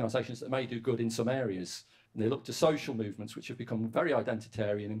 undemocratic organisations that may do good in some areas. And they look to social movements, which have become very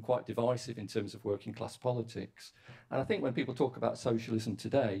identitarian and quite divisive in terms of working class politics. And I think when people talk about socialism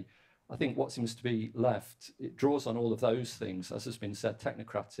today, I think what seems to be left, it draws on all of those things, as has been said,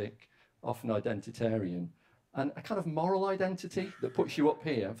 technocratic, often identitarian, and a kind of moral identity that puts you up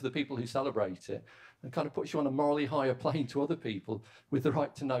here for the people who celebrate it, and kind of puts you on a morally higher plane to other people with the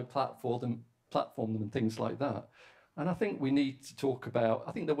right to know platform them and things like that. And I think we need to talk about,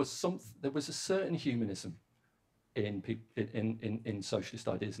 I think there was a certain humanism in socialist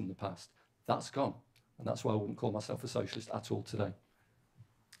ideas in the past. That's gone. And that's why I wouldn't call myself a socialist at all today.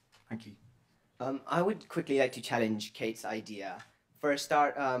 Thank you. I would quickly like to challenge Kate's idea. For a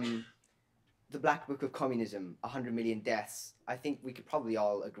start, the Black Book of Communism, 100 million deaths, I think we could probably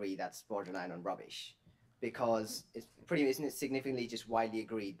all agree that's borderline on rubbish, because isn't it significantly just widely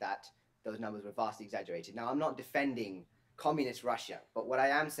agreed that those numbers were vastly exaggerated. Now, I'm not defending communist Russia, but what I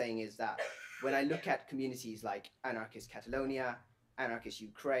am saying is that when I look at communities like anarchist Catalonia, anarchist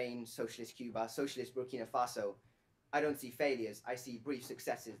Ukraine, socialist Cuba, socialist Burkina Faso, I don't see failures. I see brief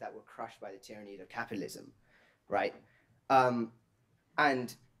successes that were crushed by the tyranny of capitalism, right?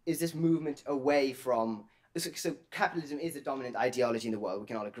 And is this movement away from, so capitalism is a dominant ideology in the world, we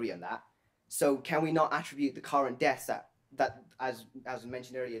can all agree on that. So can we not attribute the current deaths that as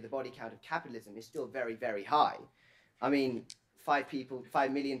mentioned earlier, the body count of capitalism is still very, very high. I mean, 5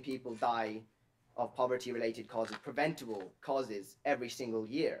 million people die of poverty-related causes, preventable causes, every single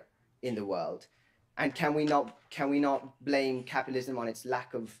year in the world. And can we not blame capitalism on its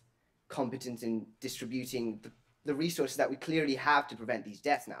lack of competence in distributing the resources that we clearly have to prevent these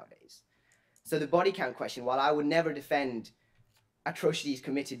deaths nowadays? So the body count question, while I would never defend atrocities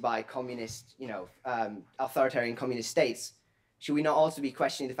committed by communist, authoritarian communist states, should we not also be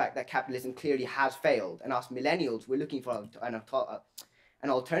questioning the fact that capitalism clearly has failed, and us millennials, we're looking for an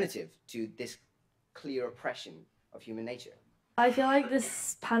alternative to this clear oppression of human nature? I feel like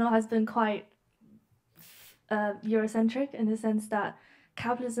this panel has been quite Eurocentric in the sense that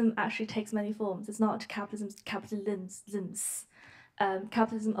capitalism actually takes many forms. It's not capitalisms.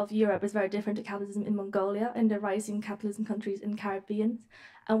 Capitalism of Europe is very different to capitalism in Mongolia and the rising capitalism countries in Caribbean,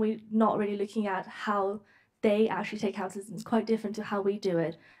 and we're not really looking at how they actually take capitalism. It's quite different to how we do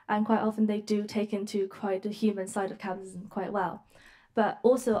it, and quite often they do take into quite the human side of capitalism quite well. But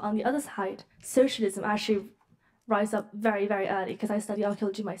also on the other side, socialism actually rise up very, very early, because I study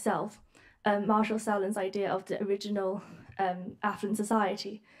archaeology myself. Marshall Sahlins' idea of the original affluent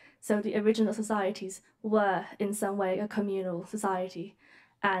society. So the original societies were in some way a communal society,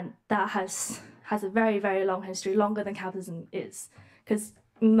 and that has a very, very long history, longer than capitalism is, because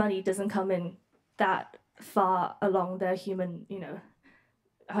money doesn't come in that far along the human,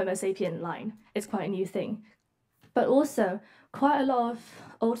 Homo sapien line. It's quite a new thing. But also, quite a lot of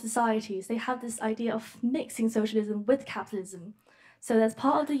old societies, they have this idea of mixing socialism with capitalism. So there's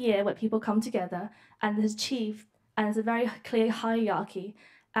part of the year where people come together and there's chief, and there's a very clear hierarchy,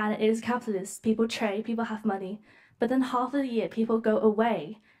 and it is capitalist. People trade, people have money. But then half of the year, people go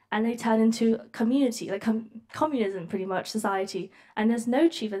away and they turn into community, like communism, pretty much, society. And there's no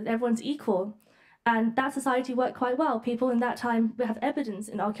chief, everyone's equal. And that society worked quite well. People in that time, we have evidence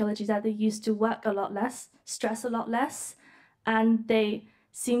in archaeology that they used to work a lot less, stress a lot less, and they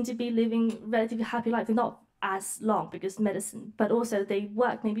seem to be living relatively happy life. They're not as long because medicine, but also they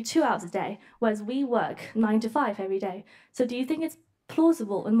work maybe 2 hours a day, whereas we work 9 to 5 every day. So do you think it's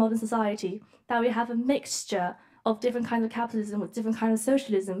plausible in modern society that we have a mixture of different kinds of capitalism with different kinds of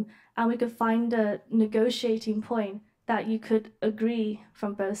socialism, and we could find a negotiating point that you could agree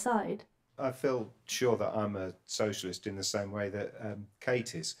from both sides? I feel sure that I'm a socialist in the same way that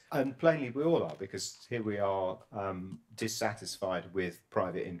Kate is. And plainly we all are, because here we are dissatisfied with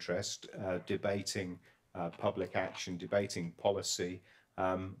private interest, debating public action, debating policy.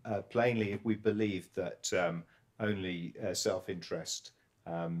 Plainly, if we believe that only self-interest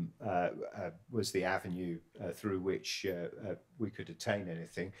was the avenue through which we could attain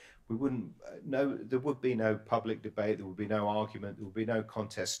anything, we wouldn't there would be no public debate, there would be no argument, there would be no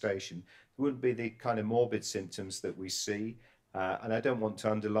contestation, there wouldn't be the kind of morbid symptoms that we see, and I don't want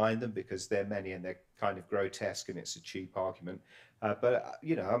to underline them because they're many and they're kind of grotesque and it's a cheap argument, but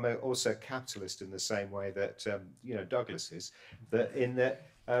you know, I'm also a capitalist in the same way that you know, Douglas is, that in that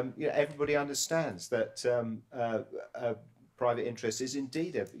you know, everybody understands that private interest is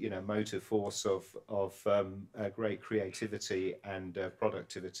indeed a, you know, motive force of great creativity and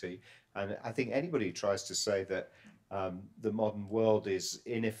productivity. And I think anybody who tries to say that the modern world is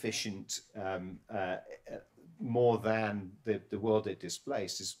inefficient more than the world it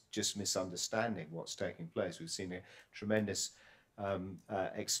displaced is just misunderstanding what's taking place. We've seen a tremendous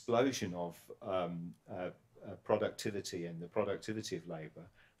explosion of productivity and the productivity of labour.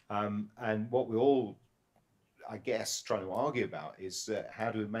 And what we all, I guess, trying to argue about is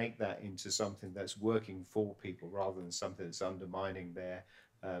how do we make that into something that's working for people rather than something that's undermining their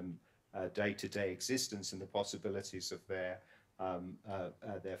day-to-day existence and the possibilities of their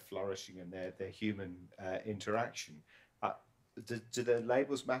flourishing and their human interaction. Do the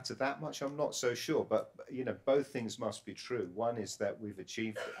labels matter that much? I'm not so sure, but you know, both things must be true. One is that we've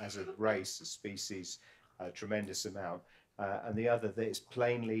achieved as a race, a species, a tremendous amount, and the other that it's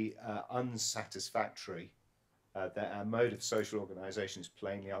plainly unsatisfactory. That our mode of social organisation is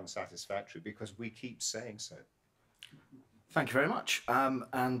plainly unsatisfactory because we keep saying so. Thank you very much.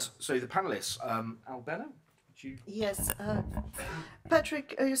 And so the panelists, Albena, would you? Yes,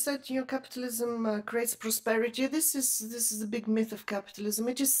 Patrick, you said capitalism creates prosperity. This is the big myth of capitalism.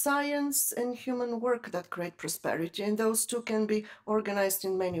 It is science and human work that create prosperity, and those two can be organized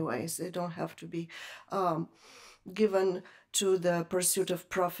in many ways. They don't have to be given to the pursuit of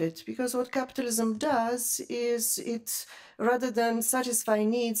profit, because what capitalism does is it, rather than satisfy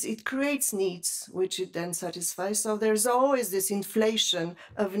needs, it creates needs which it then satisfies. So there's always this inflation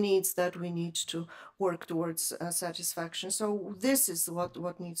of needs that we need to work towards satisfaction. So this is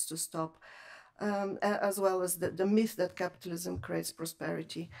what needs to stop, as well as the myth that capitalism creates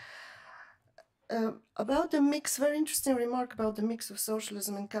prosperity. About the mix, very interesting remark about the mix of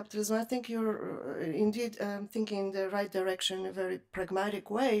socialism and capitalism. I think you're indeed thinking in the right direction in very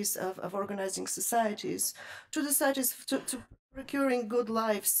pragmatic ways of organizing societies to procuring good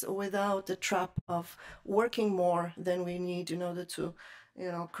lives without the trap of working more than we need in order to,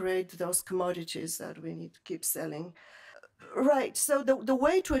 you know, create those commodities that we need to keep selling. Right, so the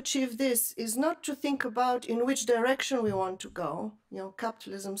way to achieve this is not to think about in which direction we want to go, you know,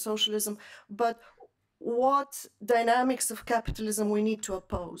 capitalism, socialism, but what dynamics of capitalism we need to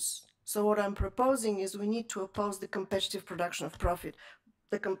oppose. So what I'm proposing is we need to oppose the competitive production of profit,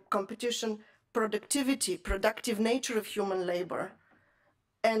 the competition, productivity, productive nature of human labor,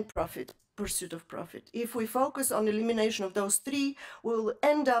 and profit, pursuit of profit. If we focus on elimination of those three, we'll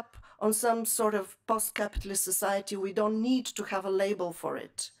end up on some sort of post-capitalist society. We don't need to have a label for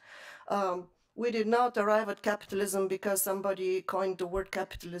it. We did not arrive at capitalism because somebody coined the word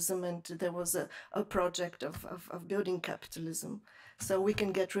capitalism and there was a project of building capitalism. So we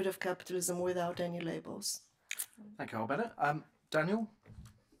can get rid of capitalism without any labels. Thank you, Albena. Daniel?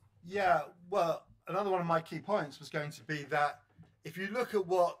 Yeah, well, another one of my key points was going to be that if you look at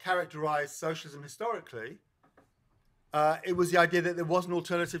what characterized socialism historically, it was the idea that there was an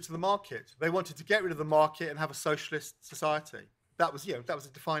alternative to the market. They wanted to get rid of the market and have a socialist society. That was, you know, that was a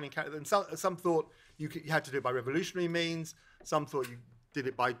defining character. And some thought you had to do it by revolutionary means. Some thought you did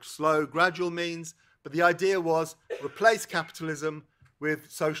it by slow, gradual means. But the idea was replace capitalism with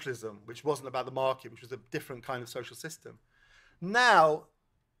socialism, which wasn't about the market, which was a different kind of social system. Now,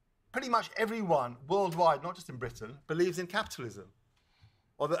 pretty much everyone worldwide, not just in Britain, believes in capitalism.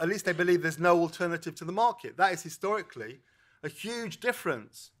 Or at least they believe there's no alternative to the market. That is historically a huge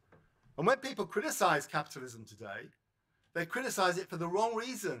difference. And when people criticize capitalism today, they criticize it for the wrong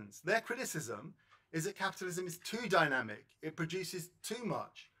reasons. Their criticism is that capitalism is too dynamic. It produces too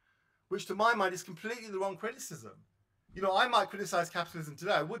much, which to my mind is completely the wrong criticism. You know, I might criticize capitalism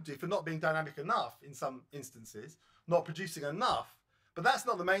today, I would do, for not being dynamic enough in some instances, not producing enough. But that's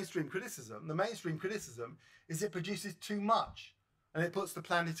not the mainstream criticism. The mainstream criticism is it produces too much. and it puts the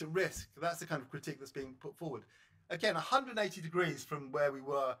planet at risk. That's the kind of critique that's being put forward. Again, 180 degrees from where we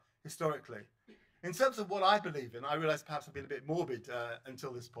were historically. In terms of what I believe in, I realise perhaps I've been a bit morbid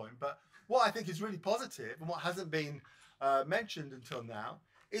until this point, but what I think is really positive and what hasn't been mentioned until now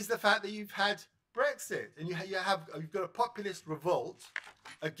is the fact that you've had Brexit, and you've got a populist revolt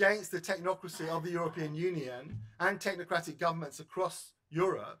against the technocracy of the European Union and technocratic governments across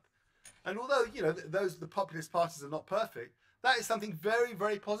Europe. And although, you know, the populist parties are not perfect, that is something very,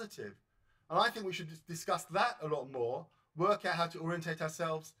 very positive. And I think we should discuss that a lot more, work out how to orientate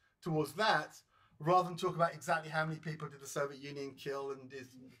ourselves towards that, rather than talk about exactly how many people did the Soviet Union kill, and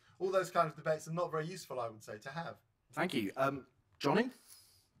all those kind of debates are not very useful, I would say, to have. Thank you. Johnny?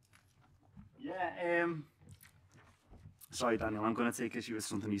 Yeah, sorry, Daniel, I'm going to take issue with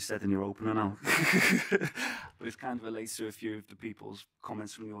something you said in your opener now. But it kind of relates to a few of the people's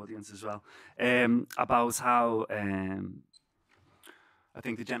comments from the audience as well. About how, I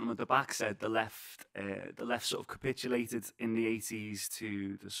think the gentleman at the back said the left sort of capitulated in the 80s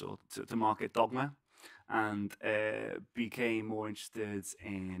to the market dogma, and became more interested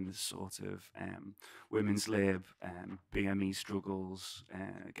in sort of women's lib, BME struggles,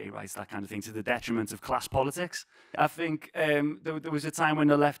 gay rights, that kind of thing, to the detriment of class politics. I think there was a time when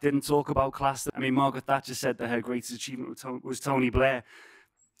the left didn't talk about class. I mean, Margaret Thatcher said that her greatest achievement was Tony Blair.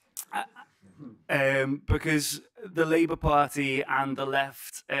 Because the Labour Party and the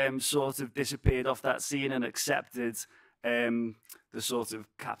left sort of disappeared off that scene and accepted the sort of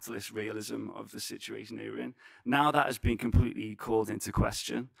capitalist realism of the situation they were in. Now that has been completely called into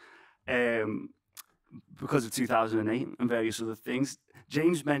question because of 2008 and various other things.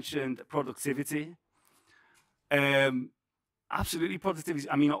 James mentioned productivity. Absolutely, productivity.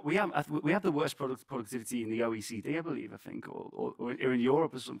 I mean, we have the worst productivity in the OECD, I believe, I think, or in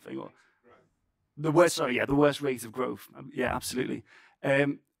Europe or something, or the worst. Sorry, yeah, the worst rate of growth. Yeah, absolutely.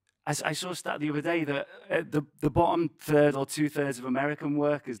 I saw a stat the other day that the bottom third or two-thirds of American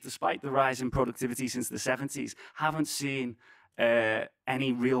workers, despite the rise in productivity since the 70s, haven't seen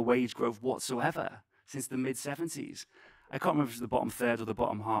any real wage growth whatsoever since the mid-70s. I can't remember if it was the bottom third or the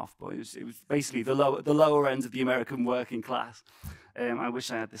bottom half, but it was basically the lower end of the American working class. I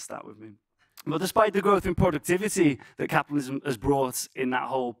wish I had this stat with me. But despite the growth in productivity that capitalism has brought in that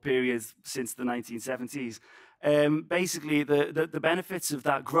whole period since the 1970s, basically the benefits of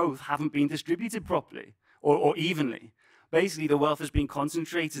that growth haven't been distributed properly or evenly. Basically, the wealth has been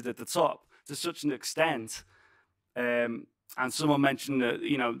concentrated at the top to such an extent, and someone mentioned that,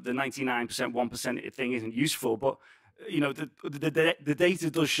 you know, the 99%, 1% thing isn't useful, but you know, the data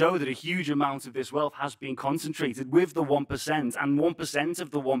does show that a huge amount of this wealth has been concentrated with the 1%, and 1%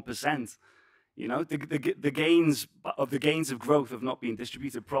 of the 1%. You know, the gains of growth have not been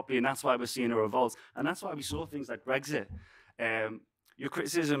distributed properly, and that's why we're seeing a revolt, and that's why we saw things like Brexit. Your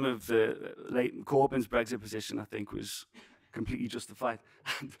criticism of the late Corbyn's Brexit position, I think, was completely justified.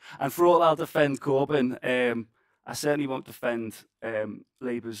 And for all I'll defend Corbyn, I certainly won't defend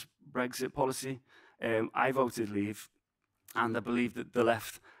Labour's Brexit policy. I voted Leave, and I believe that the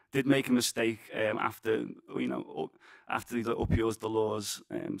left did make a mistake after the appeals the laws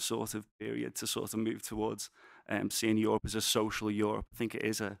sort of period to sort of move towards seeing Europe as a social Europe. I think it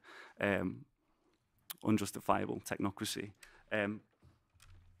is a unjustifiable technocracy.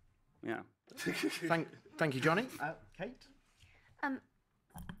 Yeah. Thank you, Johnny. Kate?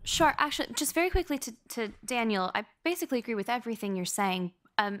 Sure. Actually, just very quickly to Daniel, I basically agree with everything you're saying.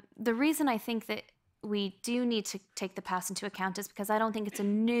 The reason I think that we do need to take the past into account is because I don't think it's a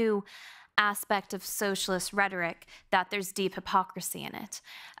new aspect of socialist rhetoric that there's deep hypocrisy in it.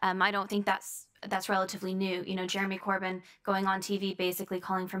 I don't think that's relatively new. You know, Jeremy Corbyn going on TV basically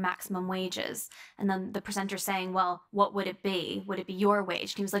calling for maximum wages, and then the presenter saying, well, what would it be? Would it be your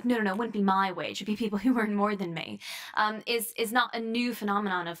wage? And he was like, no, it wouldn't be my wage. It'd be people who earn more than me. Is not a new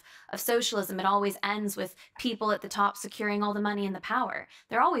phenomenon of socialism. It always ends with people at the top securing all the money and the power.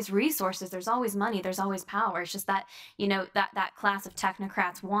 There are always resources, there's always money, there's always power. It's just that, you know, that class of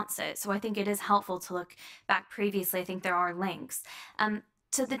technocrats wants it. So I think it is helpful to look back previously. I think there are links.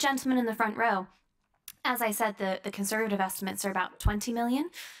 To the gentleman in the front row, as I said, the conservative estimates are about 20 million.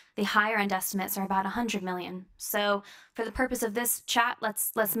 The higher end estimates are about 100 million. So for the purpose of this chat,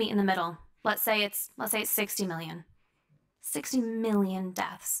 let's meet in the middle. Let's say it's 60 million. 60 million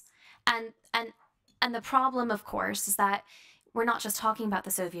deaths. And the problem, of course, is that we're not just talking about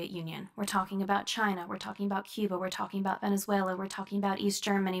the Soviet Union. We're talking about China. We're talking about Cuba. We're talking about Venezuela. We're talking about East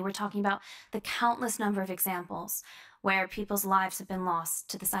Germany. We're talking about the countless number of examples where people's lives have been lost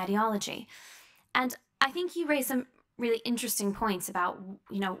to this ideology. And I think you raise some really interesting points about,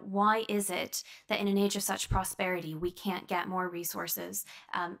 why is it that in an age of such prosperity, we can't get more resources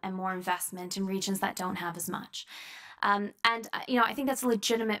and more investment in regions that don't have as much. I think that's a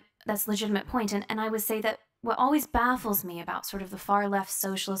legitimate point. And I would say that what always baffles me about sort of the far left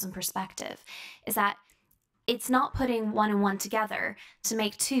socialism perspective is that it's not putting one and one together to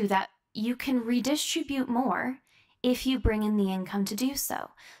make two, that you can redistribute more if you bring in the income to do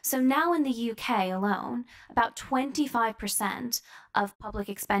so. So now in the UK alone, about 25% of public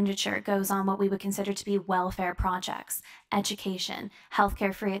expenditure goes on what we would consider to be welfare projects, education,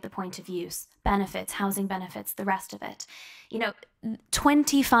 healthcare free at the point of use, benefits, housing benefits, the rest of it.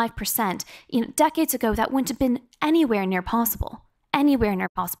 25%, decades ago, that wouldn't have been anywhere near possible.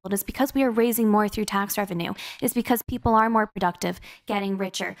 It is because we are raising more through tax revenue. It's because people are more productive, getting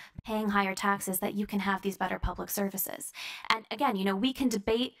richer, paying higher taxes, that you can have these better public services. And again, we can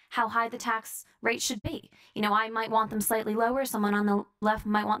debate how high the tax rate should be. I might want them slightly lower, someone on the left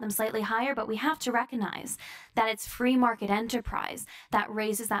might want them slightly higher, but we have to recognize that it's free market enterprise that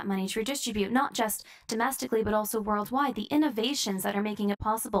raises that money to redistribute, not just domestically, but also worldwide. The innovations that are making it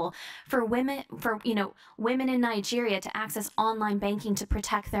possible for women in Nigeria to access online banking, to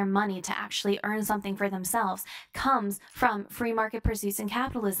protect their money, to actually earn something for themselves, comes from free market pursuits and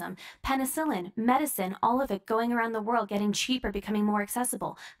capitalism. Penicillin, medicine, all of it going around the world, getting cheaper, becoming more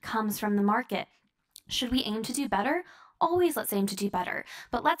accessible, comes from the market. Should we aim to do better? Always let's aim to do better,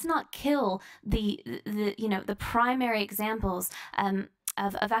 but let's not kill the primary examples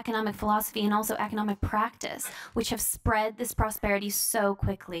of economic philosophy and also economic practice, which have spread this prosperity so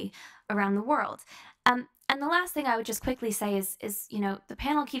quickly around the world. And the last thing I would just quickly say is the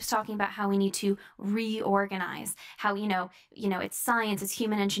panel keeps talking about how we need to reorganize, how, it's science, it's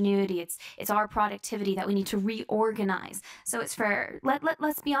human ingenuity, it's our productivity that we need to reorganize. So it's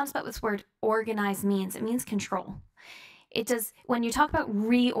let's be honest about what this word organize means. It means control. It does, when you talk about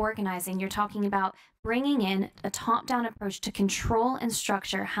reorganizing, you're talking about bringing in a top-down approach to control and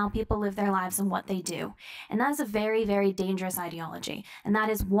structure how people live their lives and what they do. And that is a very, very dangerous ideology. And that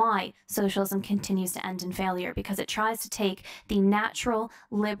is why socialism continues to end in failure, because it tries to take the natural,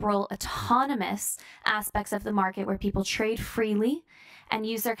 liberal, autonomous aspects of the market where people trade freely and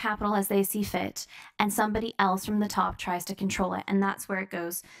use their capital as they see fit, and somebody else from the top tries to control it. And that's where it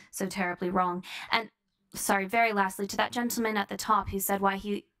goes so terribly wrong. And sorry, very lastly, to that gentleman at the top who said why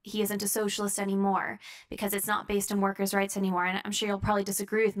he isn't a socialist anymore, because it's not based on workers' rights anymore. And I'm sure you'll probably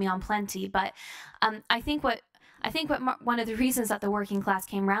disagree with me on plenty, but I think one of the reasons that the working class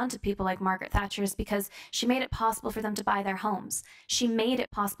came around to people like Margaret Thatcher is because she made it possible for them to buy their homes. She made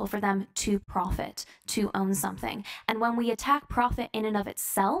it possible for them to profit, to own something. And when we attack profit in and of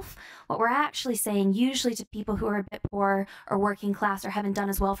itself, what we're actually saying, usually to people who are a bit poor or working class or haven't done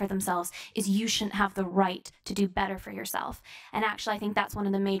as well for themselves, is you shouldn't have the right to do better for yourself. And actually, I think that's one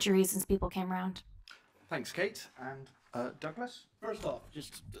of the major reasons people came around. Thanks, Kate. And Douglas? First off,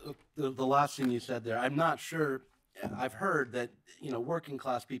 just the last thing you said there, I'm not sure. I've heard that, working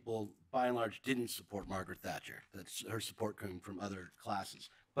class people, by and large, didn't support Margaret Thatcher. That's her support coming from other classes.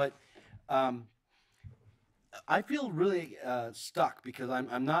 But I feel really stuck because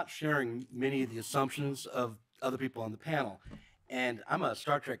I'm not sharing many of the assumptions of other people on the panel. And I'm a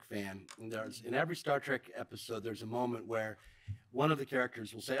Star Trek fan. And in every Star Trek episode, there's a moment where one of the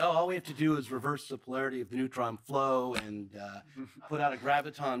characters will say, oh, all we have to do is reverse the polarity of the neutron flow and put out a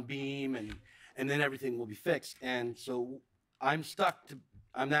graviton beam, and then everything will be fixed. And so I'm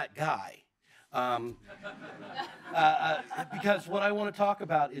that guy. Because what I want to talk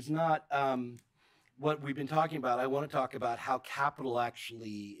about is not what we've been talking about. I want to talk about how capital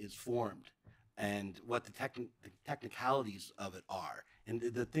actually is formed and what the technicalities of it are. And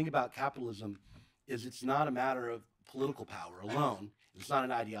the thing about capitalism is it's not a matter of political power alone. It's not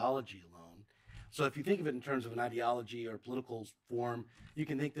an ideology alone. So if you think of it in terms of an ideology or political form, you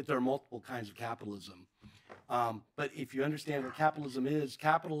can think that there are multiple kinds of capitalism. But if you understand what capitalism is,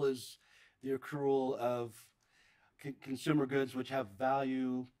 capital is the accrual of consumer goods which have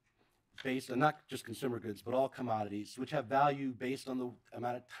value based on, not just consumer goods, but all commodities, which have value based on the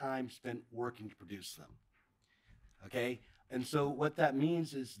amount of time spent working to produce them. Okay? And so what that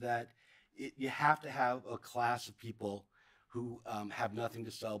means is that you have to have a class of people who have nothing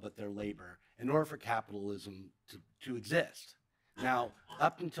to sell but their labor in order for capitalism to exist. Now,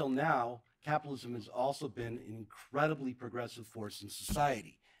 up until now, capitalism has also been an incredibly progressive force in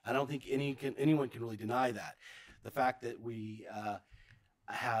society. I don't think anyone can really deny that. The fact that we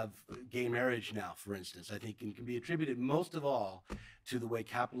have gay marriage now, for instance, I think can be attributed most of all to the way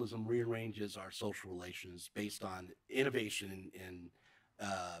capitalism rearranges our social relations based on innovation in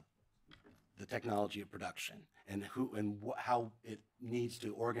the technology of production and how it needs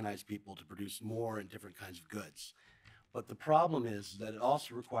to organize people to produce more and different kinds of goods. But the problem is that it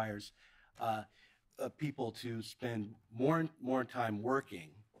also requires people to spend more and more time working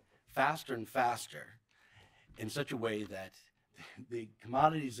faster and faster in such a way that the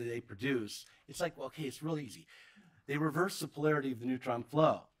commodities that they produce, it's like, well, okay, it's real easy. They reverse the polarity of the neutron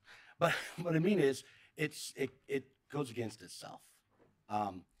flow. But what I mean is, it goes against itself.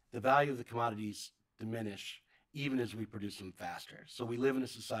 The value of the commodities diminish even as we produce them faster. So we live in a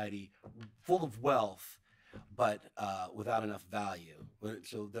society full of wealth, but without enough value,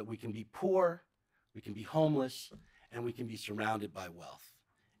 so that we can be poor, we can be homeless, and we can be surrounded by wealth.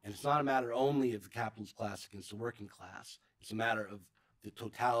 And it's not a matter only of the capitalist class against the working class. It's a matter of the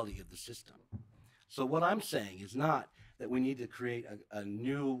totality of the system. So what I'm saying is not that we need to create a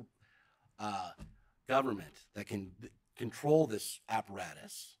new government that can control this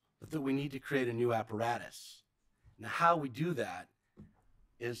apparatus, but that we need to create a new apparatus. Now, how we do that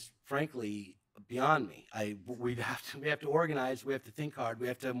is, frankly, beyond me. We have to organize. We have to think hard. We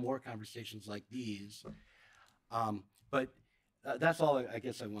have to have more conversations like these. But that's all I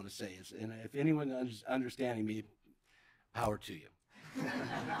guess I want to say. And if anyone is understanding me, power to you.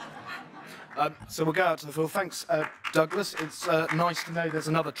 So we'll go out to the floor. Thanks, Douglas. It's nice to know there's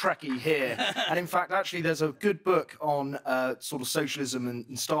another Trekkie here. And in fact, actually, there's a good book on sort of socialism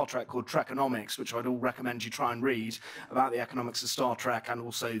and Star Trek called Trekonomics, which I'd all recommend you try and read, about the economics of Star Trek and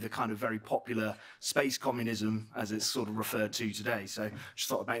also the kind of very popular space communism, as it's sort of referred to today. So just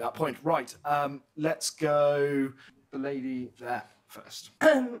thought I'd make that point. Right, let's go the lady there first.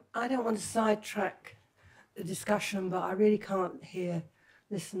 I don't want to sidetrack the discussion, but I really can't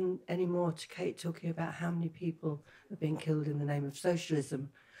listen anymore to Kate talking about how many people have been killed in the name of socialism.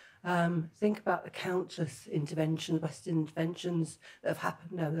 Think about the countless Western interventions that have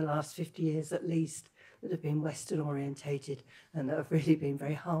happened over the last 50 years at least, that have been Western orientated and that have really been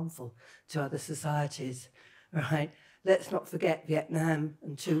very harmful to other societies, right? Let's not forget Vietnam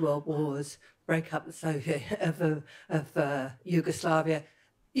and 2 world wars, break up the Soviet of Yugoslavia.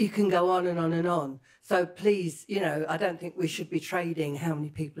 You can go on and on and on. So please, I don't think we should be trading how many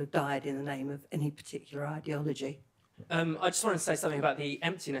people have died in the name of any particular ideology. I just wanted to say something about the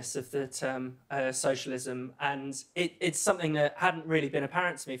emptiness of the term socialism, and it's something that hadn't really been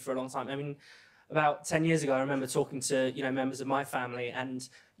apparent to me for a long time. I mean, about 10 years ago, I remember talking to members of my family, and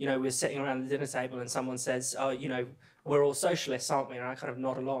we're sitting around the dinner table, and someone says, "Oh, we're all socialists, aren't we?" And I kind of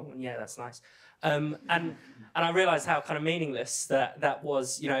nod along, and yeah, that's nice. And I realised how kind of meaningless that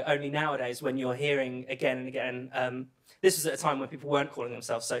was, only nowadays when you're hearing again and again. This was at a time when people weren't calling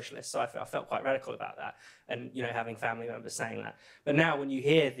themselves socialists, so I felt quite radical about that, and having family members saying that. But now when you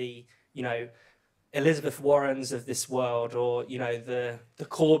hear the, Elizabeth Warrens of this world, or the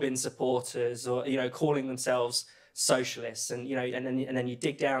Corbyn supporters, or calling themselves socialists, and and then you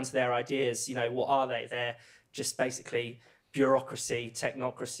dig down to their ideas, what are they? They're just basically bureaucracy,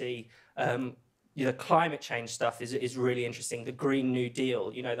 technocracy. Climate change stuff is really interesting. The Green New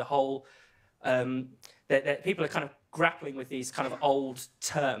Deal, the whole that people are kind of grappling with these kind of old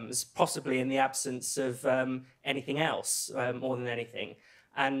terms, possibly in the absence of anything else more than anything.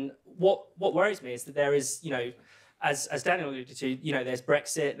 And what worries me is that there is, as Daniel alluded to, there's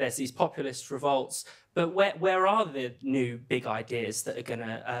Brexit, there's these populist revolts, but where are the new big ideas that are going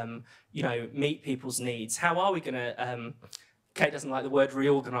to, meet people's needs? How are we going to Kate doesn't like the word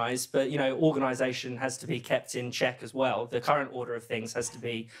reorganise, but organisation has to be kept in check as well. The current order of things has to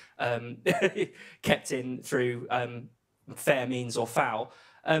be kept in through fair means or foul.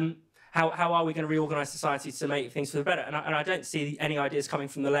 How are we going to reorganise society to make things for the better? And I don't see any ideas coming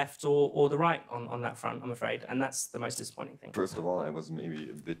from the left or the right on that front, I'm afraid, and that's the most disappointing thing. First of all, I was maybe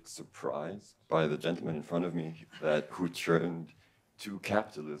a bit surprised by the gentleman in front of me who turned to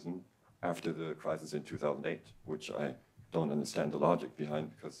capitalism after the crisis in 2008, which I don't understand the logic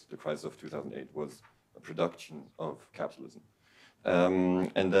behind, because the crisis of 2008 was a production of capitalism.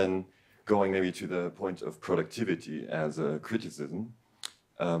 And then going maybe to the point of productivity as a criticism,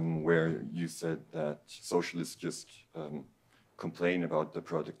 where you said that socialists just complain about the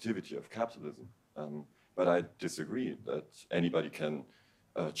productivity of capitalism. But I disagree that anybody can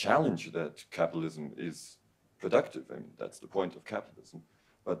challenge that capitalism is productive. I mean, that's the point of capitalism.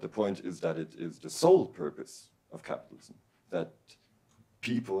 But the point is that it is the sole purpose of capitalism, that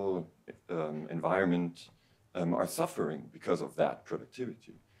people, environment are suffering because of that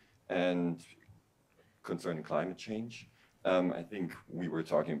productivity. And concerning climate change, I think we were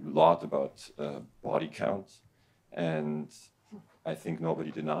talking a lot about body count, and I think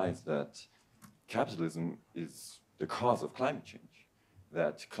nobody denies that capitalism is the cause of climate change.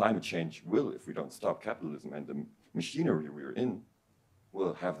 that climate change will, if we don't stop capitalism and the machinery we're in,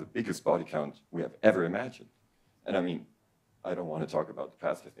 will have the biggest body count we have ever imagined. And I mean, I don't want to talk about the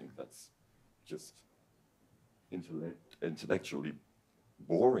past. I think that's just intellectually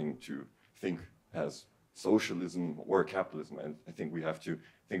boring to think as socialism or capitalism. And I think we have to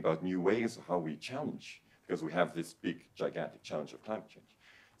think about new ways of how we challenge, because we have this big, gigantic challenge of climate change.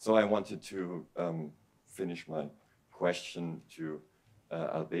 So I wanted to finish my question to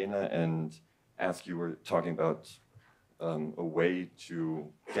Albena and ask, you were talking about a way to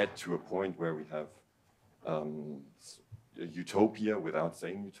get to a point where we have a utopia without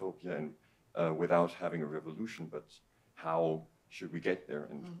saying utopia and without having a revolution, but how should we get there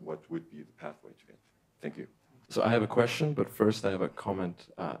and what would be the pathway to get there? Thank you. So I have a question, but first I have a comment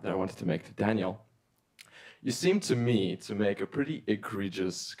that I wanted to make to Daniel. You seem to me to make a pretty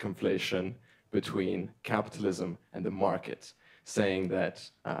egregious conflation between capitalism and the market, saying that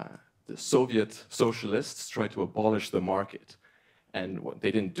the Soviet socialists tried to abolish the market. And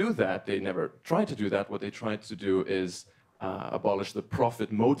they didn't do that, they never tried to do that. What they tried to do is abolish the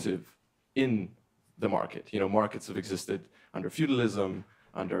profit motive in the market. You know, markets have existed under feudalism,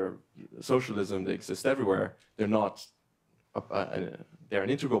 under socialism, they exist everywhere. They're not, they're an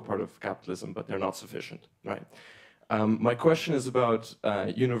integral part of capitalism, but they're not sufficient, right? My question is about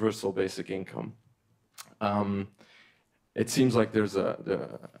universal basic income. It seems like there's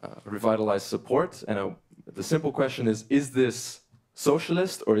a revitalized support, and the simple question is this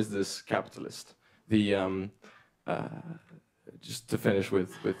socialist or is this capitalist? Just to finish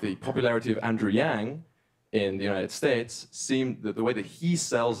with the popularity of Andrew Yang in the United States, seemed that the way that he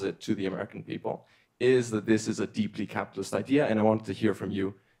sells it to the American people is that this is a deeply capitalist idea, and I wanted to hear from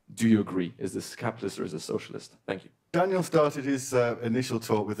you, do you agree? Is this capitalist or is this socialist? Thank you. Daniel started his initial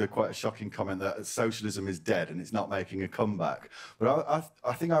talk with quite a shocking comment that socialism is dead and it's not making a comeback. But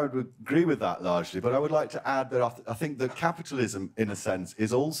I think I would agree with that largely, but I would like to add that I think that capitalism, in a sense,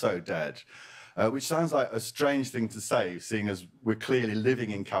 is also dead. Which sounds like a strange thing to say, seeing as we're clearly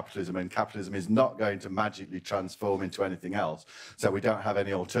living in capitalism and capitalism is not going to magically transform into anything else, so we don't have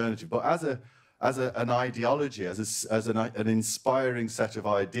any alternative. But as an ideology, as an inspiring set of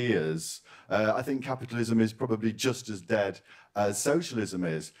ideas, I think capitalism is probably just as dead as socialism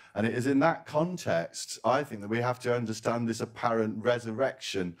is. And it is in that context, I think, that we have to understand this apparent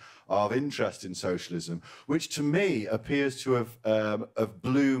resurrection of interest in socialism, which to me appears to have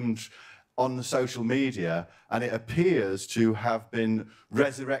bloomed on the social media, and it appears to have been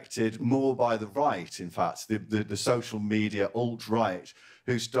resurrected more by the right, in fact, the social media alt-right,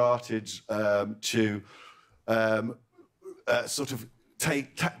 who started to sort of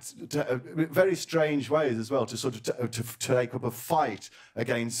take very strange ways as well to sort of to take up a fight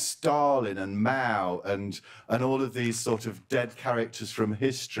against Stalin and Mao and all of these sort of dead characters from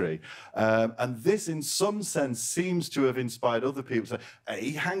history, and this in some sense seems to have inspired other people to say,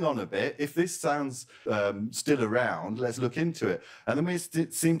 hey, hang on a bit, if this sounds still around, let's look into it. And then we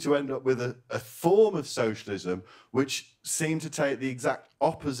seem to end up with a form of socialism which seemed to take the exact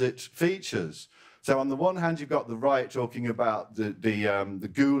opposite features. So on the one hand, you've got the right talking about the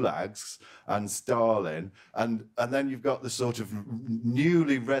gulags and Stalin, and then you've got the sort of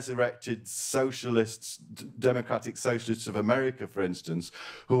newly resurrected socialists, democratic socialists of America, for instance,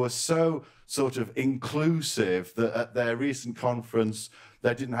 who are so sort of inclusive that at their recent conference,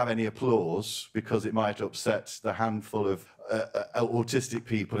 they didn't have any applause because it might upset the handful of autistic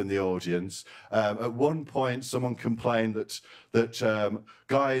people in the audience. At one point, someone complained that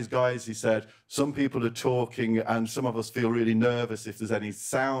guys, he said, some people are talking and some of us feel really nervous if there's any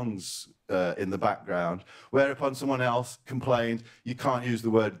sounds in the background. Whereupon someone else complained, you can't use the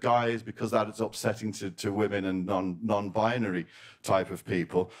word guys because that is upsetting to women and non-binary type of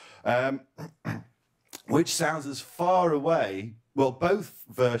people. Which sounds as far away. Well, both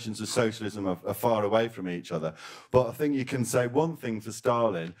versions of socialism are far away from each other. But I think you can say one thing for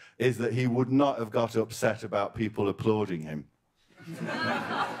Stalin is that he would not have got upset about people applauding him.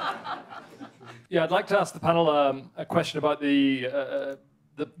 Yeah, I'd like to ask the panel a question about the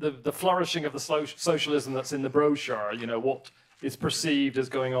flourishing of the socialism that's in the brochure. You know, what is perceived as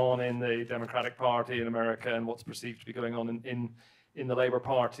going on in the Democratic Party in America and what's perceived to be going on in the Labour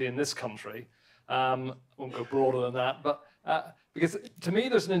Party in this country. I won't go broader than that, but because to me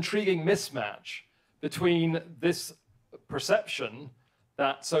there's an intriguing mismatch between this perception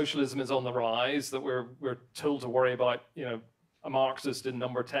that socialism is on the rise, that we're told to worry about, you know, a Marxist in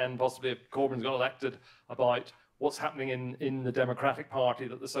number 10, possibly if Corbyn's got elected, about what's happening in the Democratic Party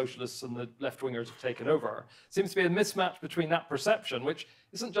that the socialists and the left-wingers have taken over. Seems to be a mismatch between that perception, which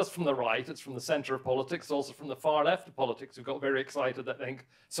isn't just from the right, it's from the center of politics, it's also from the far left of politics who got very excited that they think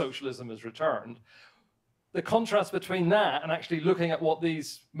socialism has returned. The contrast between that and actually looking at what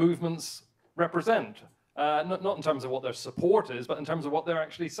these movements represent, not in terms of what their support is, but in terms of what they're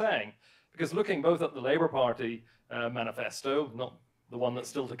actually saying. Because looking both at the Labour Party manifesto, not the one that's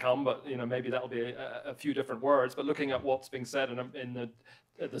still to come, but maybe that'll be a few different words, but looking at what's being said in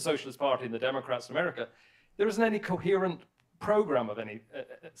the Socialist Party and the Democrats in America, there isn't any coherent program of any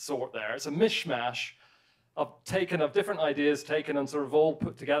sort there. It's a mishmash of different ideas taken and sort of all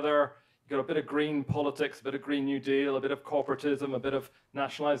put together. You've got a bit of green politics, a bit of Green New Deal, a bit of corporatism, a bit of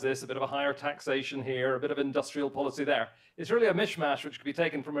nationalize this, a bit of a higher taxation here, a bit of industrial policy there. It's really a mishmash which could be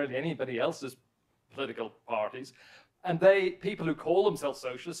taken from really anybody else's political parties. And people who call themselves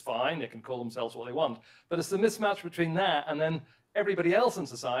socialists, fine, they can call themselves what they want. But it's the mismatch between that and then everybody else in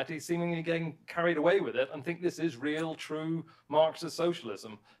society seemingly getting carried away with it and think this is real, true Marxist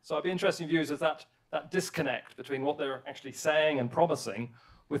socialism. So I'd be interested in views as that disconnect between what they're actually saying and promising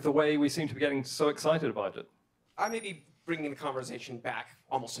with the way we seem to be getting so excited about it. I may be bringing the conversation back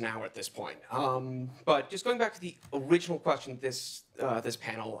almost an hour at this point. But just going back to the original question of this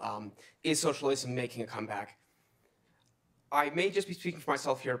panel, is socialism making a comeback? I may just be speaking for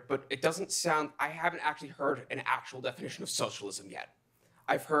myself here, but it doesn't sound, I haven't actually heard an actual definition of socialism yet.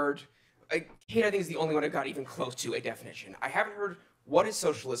 I've heard, Kate I think is the only one who got even close to a definition. I haven't heard what is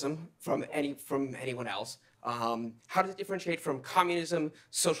socialism from anyone else. How does it differentiate from communism,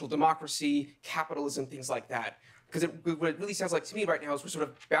 social democracy, capitalism, things like that? Because what it really sounds like to me right now is we're sort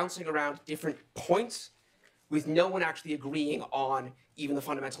of bouncing around different points with no one actually agreeing on even the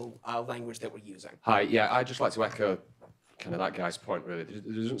fundamental language that we're using. Hi, yeah, I'd just like to echo kind of that guy's point, really.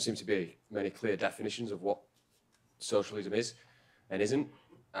 There doesn't seem to be many clear definitions of what socialism is and isn't.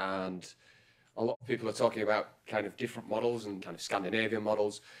 And a lot of people are talking about kind of different models and kind of Scandinavian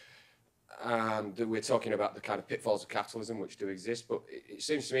models. And we're talking about the kind of pitfalls of capitalism, which do exist. But it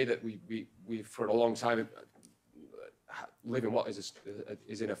seems to me that we've for a long time, live in what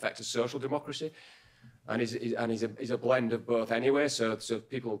is in effect a social democracy. And is a blend of both anyway. So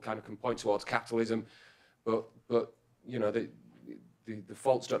people kind of can point towards capitalism, but the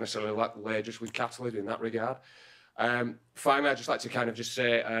faults don't necessarily lay just with capitalism in that regard. Finally, I'd just like to kind of just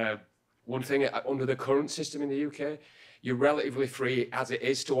say one thing. Under the current system in the UK, you're relatively free as it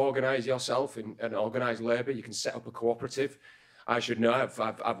is to organise yourself and organise labour. You can set up a cooperative. I should know,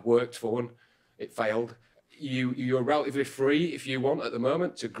 I've worked for one. It failed. You're relatively free, if you want, at the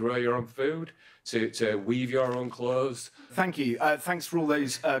moment, to grow your own food, to weave your own clothes. Thank you. Thanks for all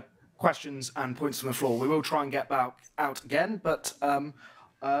those questions and points on the floor. We will try and get back out again, but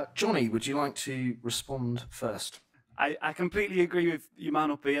Johnny, would you like to respond first? I completely agree with you, man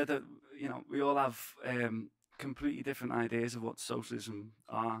up here, that we all have completely different ideas of what socialism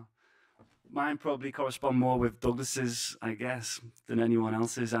are. Mine probably correspond more with Douglas's, I guess, than anyone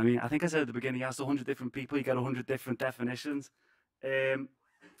else's. I mean, I think I said at the beginning, he asked 100 different people, you get 100 different definitions. I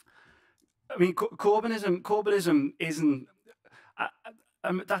mean, Corbynism isn't.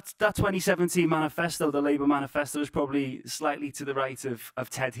 That 2017 manifesto, the Labour manifesto, is probably slightly to the right of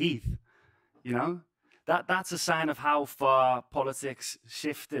Ted Heath. That's a sign of how far politics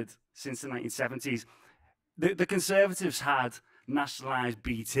shifted since the 1970s. The Conservatives had nationalised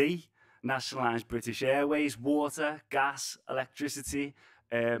BT, nationalised British Airways, water, gas, electricity.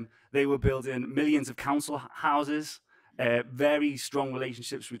 They were building millions of council houses, very strong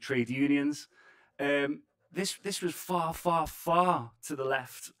relationships with trade unions. This was far, far, far to the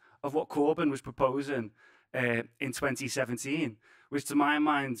left of what Corbyn was proposing in 2017, which to my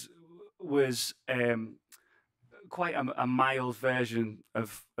mind was quite a mild version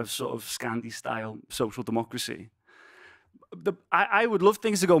of sort of Scandi-style social democracy. I would love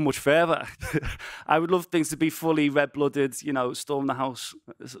things to go much further. I would love things to be fully red-blooded, storm the Houses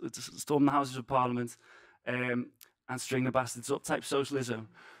of Parliament, and string the bastards up type socialism.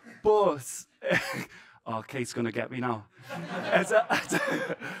 But oh, Kate's gonna get me now.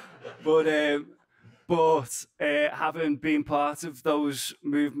 But having been part of those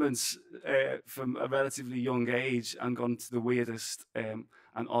movements from a relatively young age and gone to the weirdest and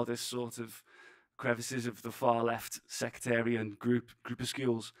oddest sort of crevices of the far left sectarian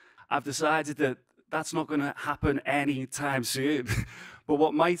groupuscules, I've decided that that's not going to happen anytime soon. But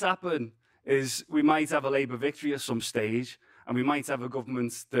what might happen is we might have a Labour victory at some stage, and we might have a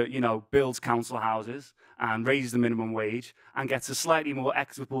government that builds council houses and raises the minimum wage and gets a slightly more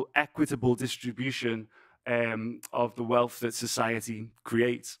equitable distribution of the wealth that society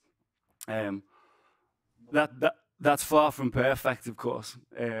creates. That's far from perfect, of course.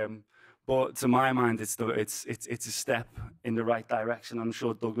 But to my mind, it's a step in the right direction. I'm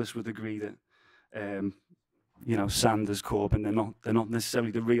sure Douglas would agree that you know, Sanders, Corbyn, they're not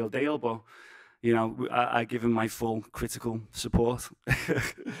necessarily the real deal, but you know, I give him my full critical support.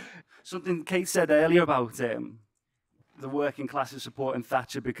 Something Kate said earlier about the working classes supporting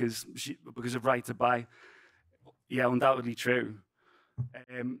Thatcher because of right to buy. Yeah, undoubtedly true.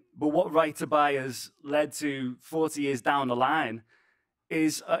 But what right to buy has led to 40 years down the line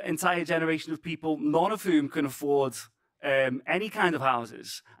is an entire generation of people, none of whom can afford any kind of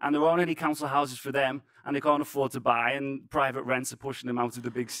houses, and there aren't any council houses for them, and they can't afford to buy, and private rents are pushing them out of the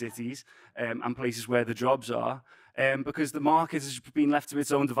big cities and places where the jobs are, because the market has been left to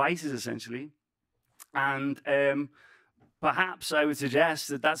its own devices, essentially. And perhaps I would suggest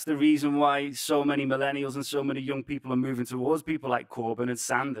that that's the reason why so many millennials and so many young people are moving towards people like Corbyn and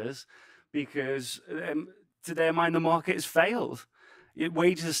Sanders, because to their mind, the market has failed.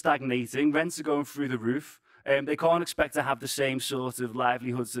 Wages are stagnating, rents are going through the roof. They can't expect to have the same sort of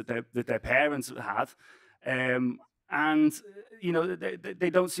livelihoods that their parents had. And, you know, they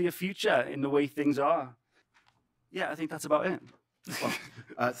don't see a future in the way things are. Yeah, I think that's about it.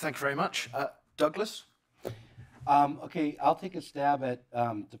 Well, thank you very much. Douglas? Okay, I'll take a stab at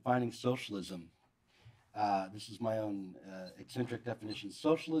defining socialism. This is my own eccentric definition.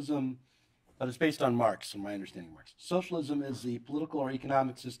 Socialism, but it's based on Marx, and my understanding of Marx. Socialism is the political or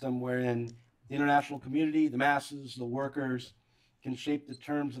economic system wherein the international community, the masses, the workers, can shape the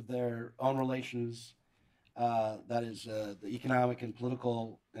terms of their own relations, that is, the economic and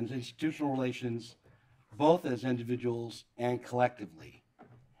political and institutional relations, both as individuals and collectively.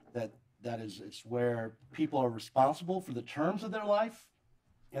 That is, it's where people are responsible for the terms of their life,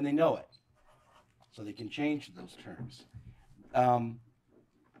 and they know it, so they can change those terms.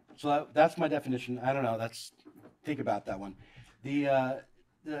 So that's my definition. I don't know. Think about that one. The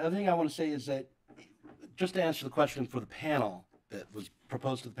other thing I want to say is that, just to answer the question for the panel that was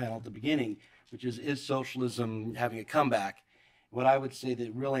proposed to the panel at the beginning, which is socialism having a comeback? What I would say the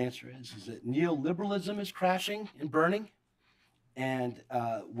real answer is that neoliberalism is crashing and burning. And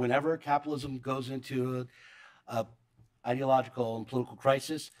whenever capitalism goes into a ideological and political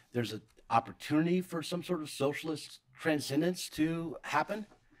crisis, there's an opportunity for some sort of socialist transcendence to happen,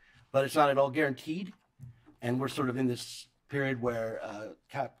 but it's not at all guaranteed. And we're sort of in this period where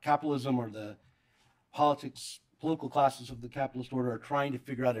capitalism or the political classes of the capitalist order are trying to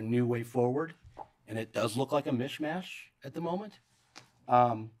figure out a new way forward. And it does look like a mishmash at the moment.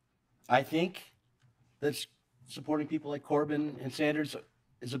 I think that's supporting people like Corbyn and Sanders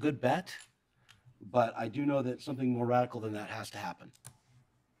is a good bet, but I do know that something more radical than that has to happen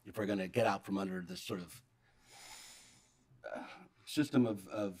if we're going to get out from under this sort of system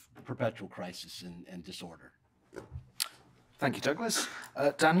of perpetual crisis and disorder. Thank you, Douglas.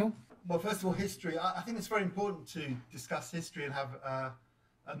 Daniel? Well, first of all, history. I think it's very important to discuss history and have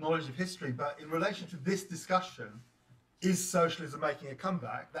a knowledge of history, but in relation to this discussion, is socialism making a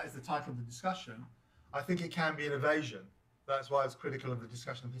comeback? That is the title of the discussion. I think it can be an evasion. That's why I was critical of the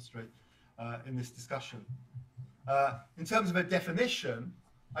discussion of history in this discussion. In terms of a definition,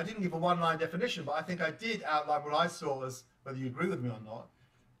 I didn't give a one-line definition, but I think I did outline what I saw as, whether you agree with me or not,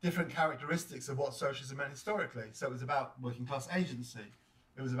 different characteristics of what socialism meant historically. So it was about working class agency.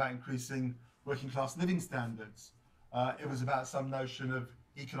 It was about increasing working class living standards. It was about some notion of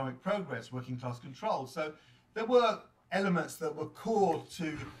economic progress, working class control. So there were elements that were core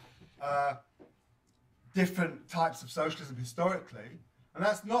to different types of socialism historically, and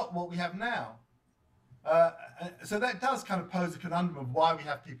that's not what we have now. So that does kind of pose a conundrum of why we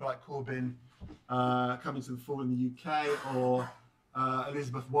have people like Corbyn coming to the fore in the UK, or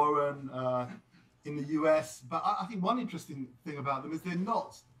Elizabeth Warren in the US. But I think one interesting thing about them is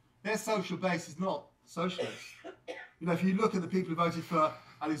their social base is not socialist. You know, if you look at the people who voted for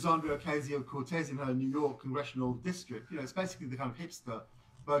Alexandria Ocasio-Cortez in her New York congressional district, you know, it's basically the kind of hipster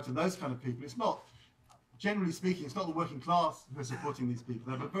vote and those kind of people. It's not, generally speaking, it's not the working class who are supporting these people.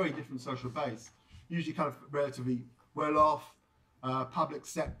 They have a very different social base, usually kind of relatively well-off, public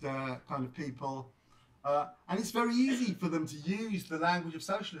sector kind of people. And it's very easy for them to use the language of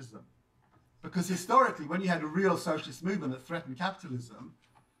socialism. Because historically, when you had a real socialist movement that threatened capitalism,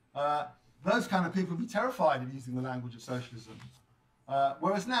 those kind of people would be terrified of using the language of socialism.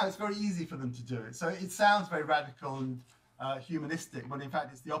 Whereas now it's very easy for them to do it. So it sounds very radical and humanistic, when in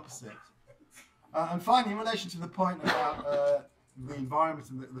fact it's the opposite. And finally, in relation to the point about the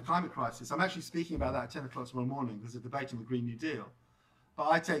environment and the climate crisis, I'm actually speaking about that at 10 o'clock tomorrow morning. There's a debate on the Green New Deal. But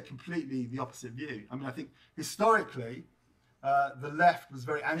I take completely the opposite view. I mean, I think historically, the left was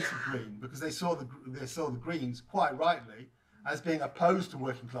very anti-green because they saw the Greens, quite rightly, as being opposed to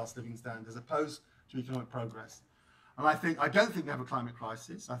working class living standards, opposed to economic progress. And I don't think we have a climate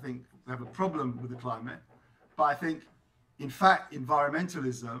crisis. I think we have a problem with the climate. But I think, in fact,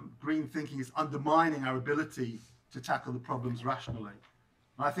 environmentalism, green thinking is undermining our ability to tackle the problems rationally.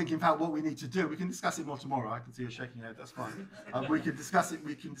 And I think, in fact, what we need to do, we can discuss it more tomorrow. I can see you shaking your head, that's fine. We can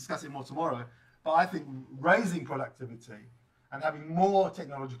discuss it more tomorrow. But I think raising productivity and having more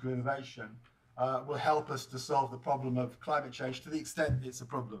technological innovation will help us to solve the problem of climate change to the extent it's a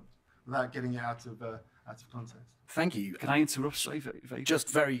problem, without getting it out of context. Thank you. Can I interrupt? Sorry, just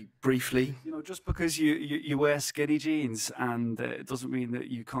very briefly. You know, just because you wear skinny jeans and it doesn't mean that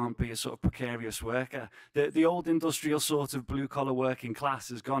you can't be a sort of precarious worker. The old industrial sort of blue collar working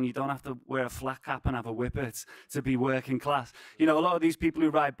class is gone. You don't have to wear a flat cap and have a whippet to be working class. You know, a lot of these people who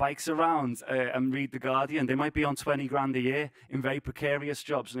ride bikes around and read The Guardian, they might be on 20 grand a year in very precarious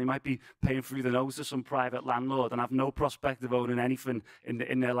jobs, and they might be paying through the nose to some private landlord and have no prospect of owning anything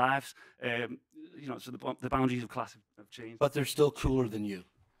in their lives. You know, so the boundaries of class have changed. But they're still cooler than you.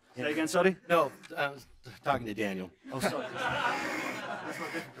 Say again, sorry? No, I was talking to Daniel. Oh, sorry.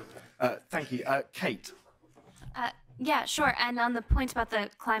 Thank you. Kate. Yeah, sure. And on the point about the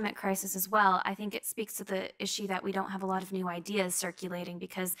climate crisis as well, I think it speaks to the issue that we don't have a lot of new ideas circulating,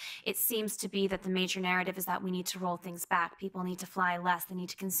 because it seems to be that the major narrative is that we need to roll things back. People need to fly less, they need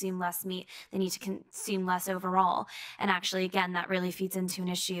to consume less meat, they need to consume less overall. And actually, again, that really feeds into an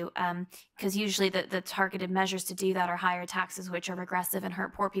issue, because usually the targeted measures to do that are higher taxes, which are regressive and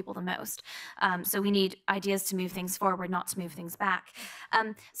hurt poor people the most. So we need ideas to move things forward, not to move things back.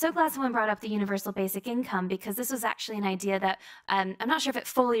 So glad someone brought up the universal basic income, because this was actually an idea that I'm not sure if it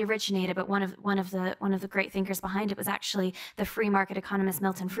fully originated, but one of the great thinkers behind it was actually the free market economist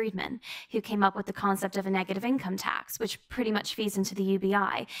Milton Friedman, who came up with the concept of a negative income tax, which pretty much feeds into the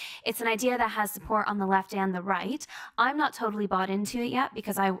UBI. It's an idea that has support on the left and the right. I'm not totally bought into it yet,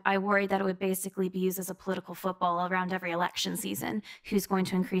 because I worry that it would basically be used as a political football around every election season, who's going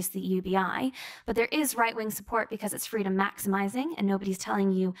to increase the UBI. But there is right-wing support because it's freedom maximizing, and nobody's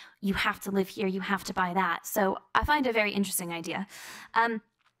telling you, you have to live here, you have to buy that. So I find a very interesting idea.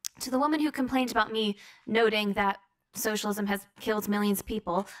 To the woman who complained about me noting that socialism has killed millions of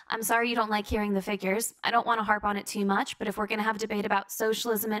people, I'm sorry you don't like hearing the figures. I don't want to harp on it too much, but if we're going to have a debate about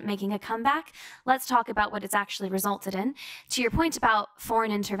socialism and making a comeback, let's talk about what it's actually resulted in. To your point about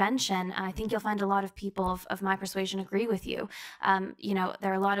foreign intervention, I think you'll find a lot of people of my persuasion agree with you. You know,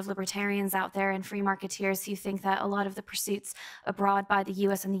 there are a lot of libertarians out there and free marketeers who think that a lot of the pursuits abroad by the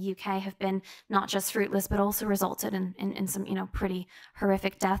US and the UK have been not just fruitless, but also resulted in some, you know, pretty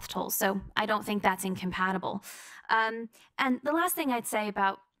horrific death tolls. So I don't think that's incompatible. And the last thing I'd say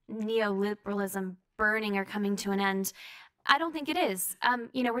about neoliberalism burning or coming to an end, I don't think it is.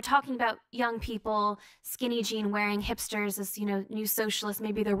 You know, we're talking about young people, skinny jean wearing hipsters as, you know, new socialists.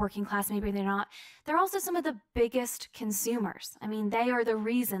 Maybe they're working class, maybe they're not. They're also some of the biggest consumers. I mean, they are the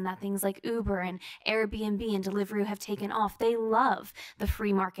reason that things like Uber and Airbnb and Deliveroo have taken off. They love the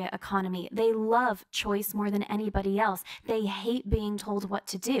free market economy. They love choice more than anybody else. They hate being told what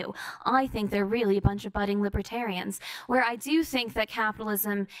to do. I think they're really a bunch of budding libertarians. Where I do think that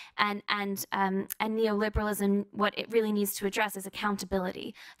capitalism and neoliberalism, what it really needs to address is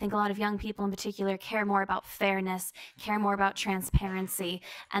accountability. I think a lot of young people in particular care more about fairness, care more about transparency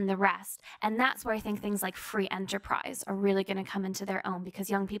and the rest. And that's where I think things like free enterprise are really going to come into their own, because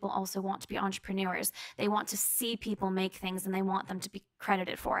young people also want to be entrepreneurs. They want to see people make things and they want them to be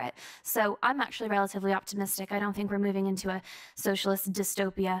credited for it. So I'm actually relatively optimistic. I don't think we're moving into a socialist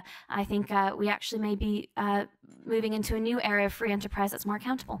dystopia. I think we actually may be moving into a new era of free enterprise that's more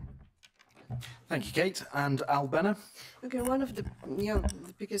accountable. Thank you, Kate. And Albena? Okay, one of the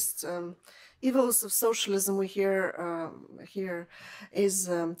the biggest evils of socialism we hear here is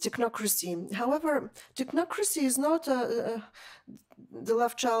technocracy. However, technocracy is not the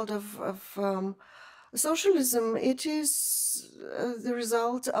love child of socialism. It is the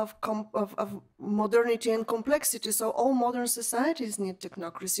result of modernity and complexity. So all modern societies need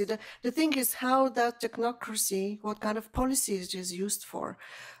technocracy. The thing is how that technocracy, what kind of policies it is used for.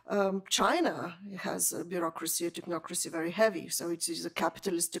 China has a bureaucracy, a technocracy very heavy, so it is a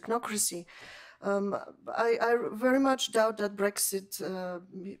capitalist technocracy. I very much doubt that Brexit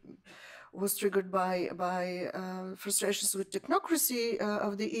was triggered by frustrations with technocracy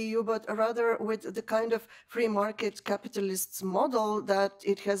of the EU, but rather with the kind of free market capitalist model that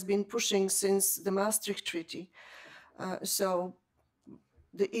it has been pushing since the Maastricht Treaty. So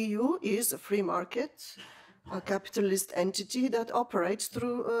the EU is a free market. a capitalist entity that operates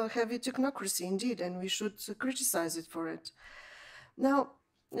through heavy technocracy, indeed, and we should criticize it for it. Now,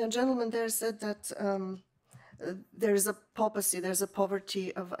 a gentleman there said that there is a paupacy, there's a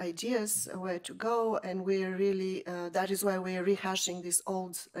poverty of ideas where to go, and we're really, that is why we're rehashing these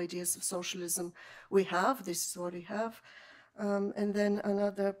old ideas of socialism we have. This is what we have. And then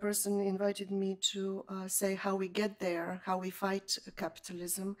another person invited me to say how we get there, how we fight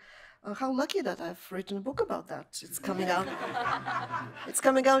capitalism. How lucky that I've written a book about that. It's coming out. It's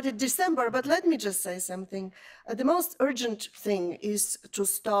coming out in December, but let me just say something. The most urgent thing is to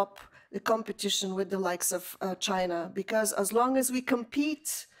stop the competition with the likes of China, because as long as we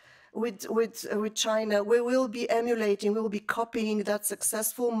compete with China, we will be emulating, we will be copying that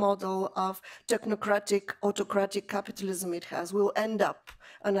successful model of technocratic, autocratic capitalism it has. We'll end up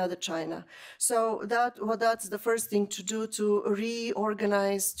another China. So that's the first thing to do, to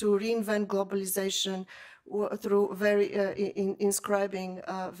reorganize, to reinvent globalization through inscribing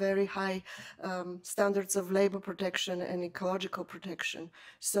very high standards of labor protection and ecological protection.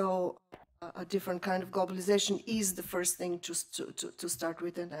 So a different kind of globalization is the first thing to start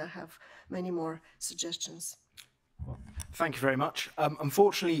with, and I have many more suggestions. Thank you very much.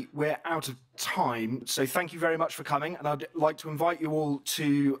 Unfortunately, we're out of time, so thank you very much for coming, and I'd like to invite you all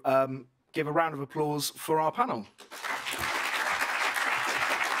to give a round of applause for our panel.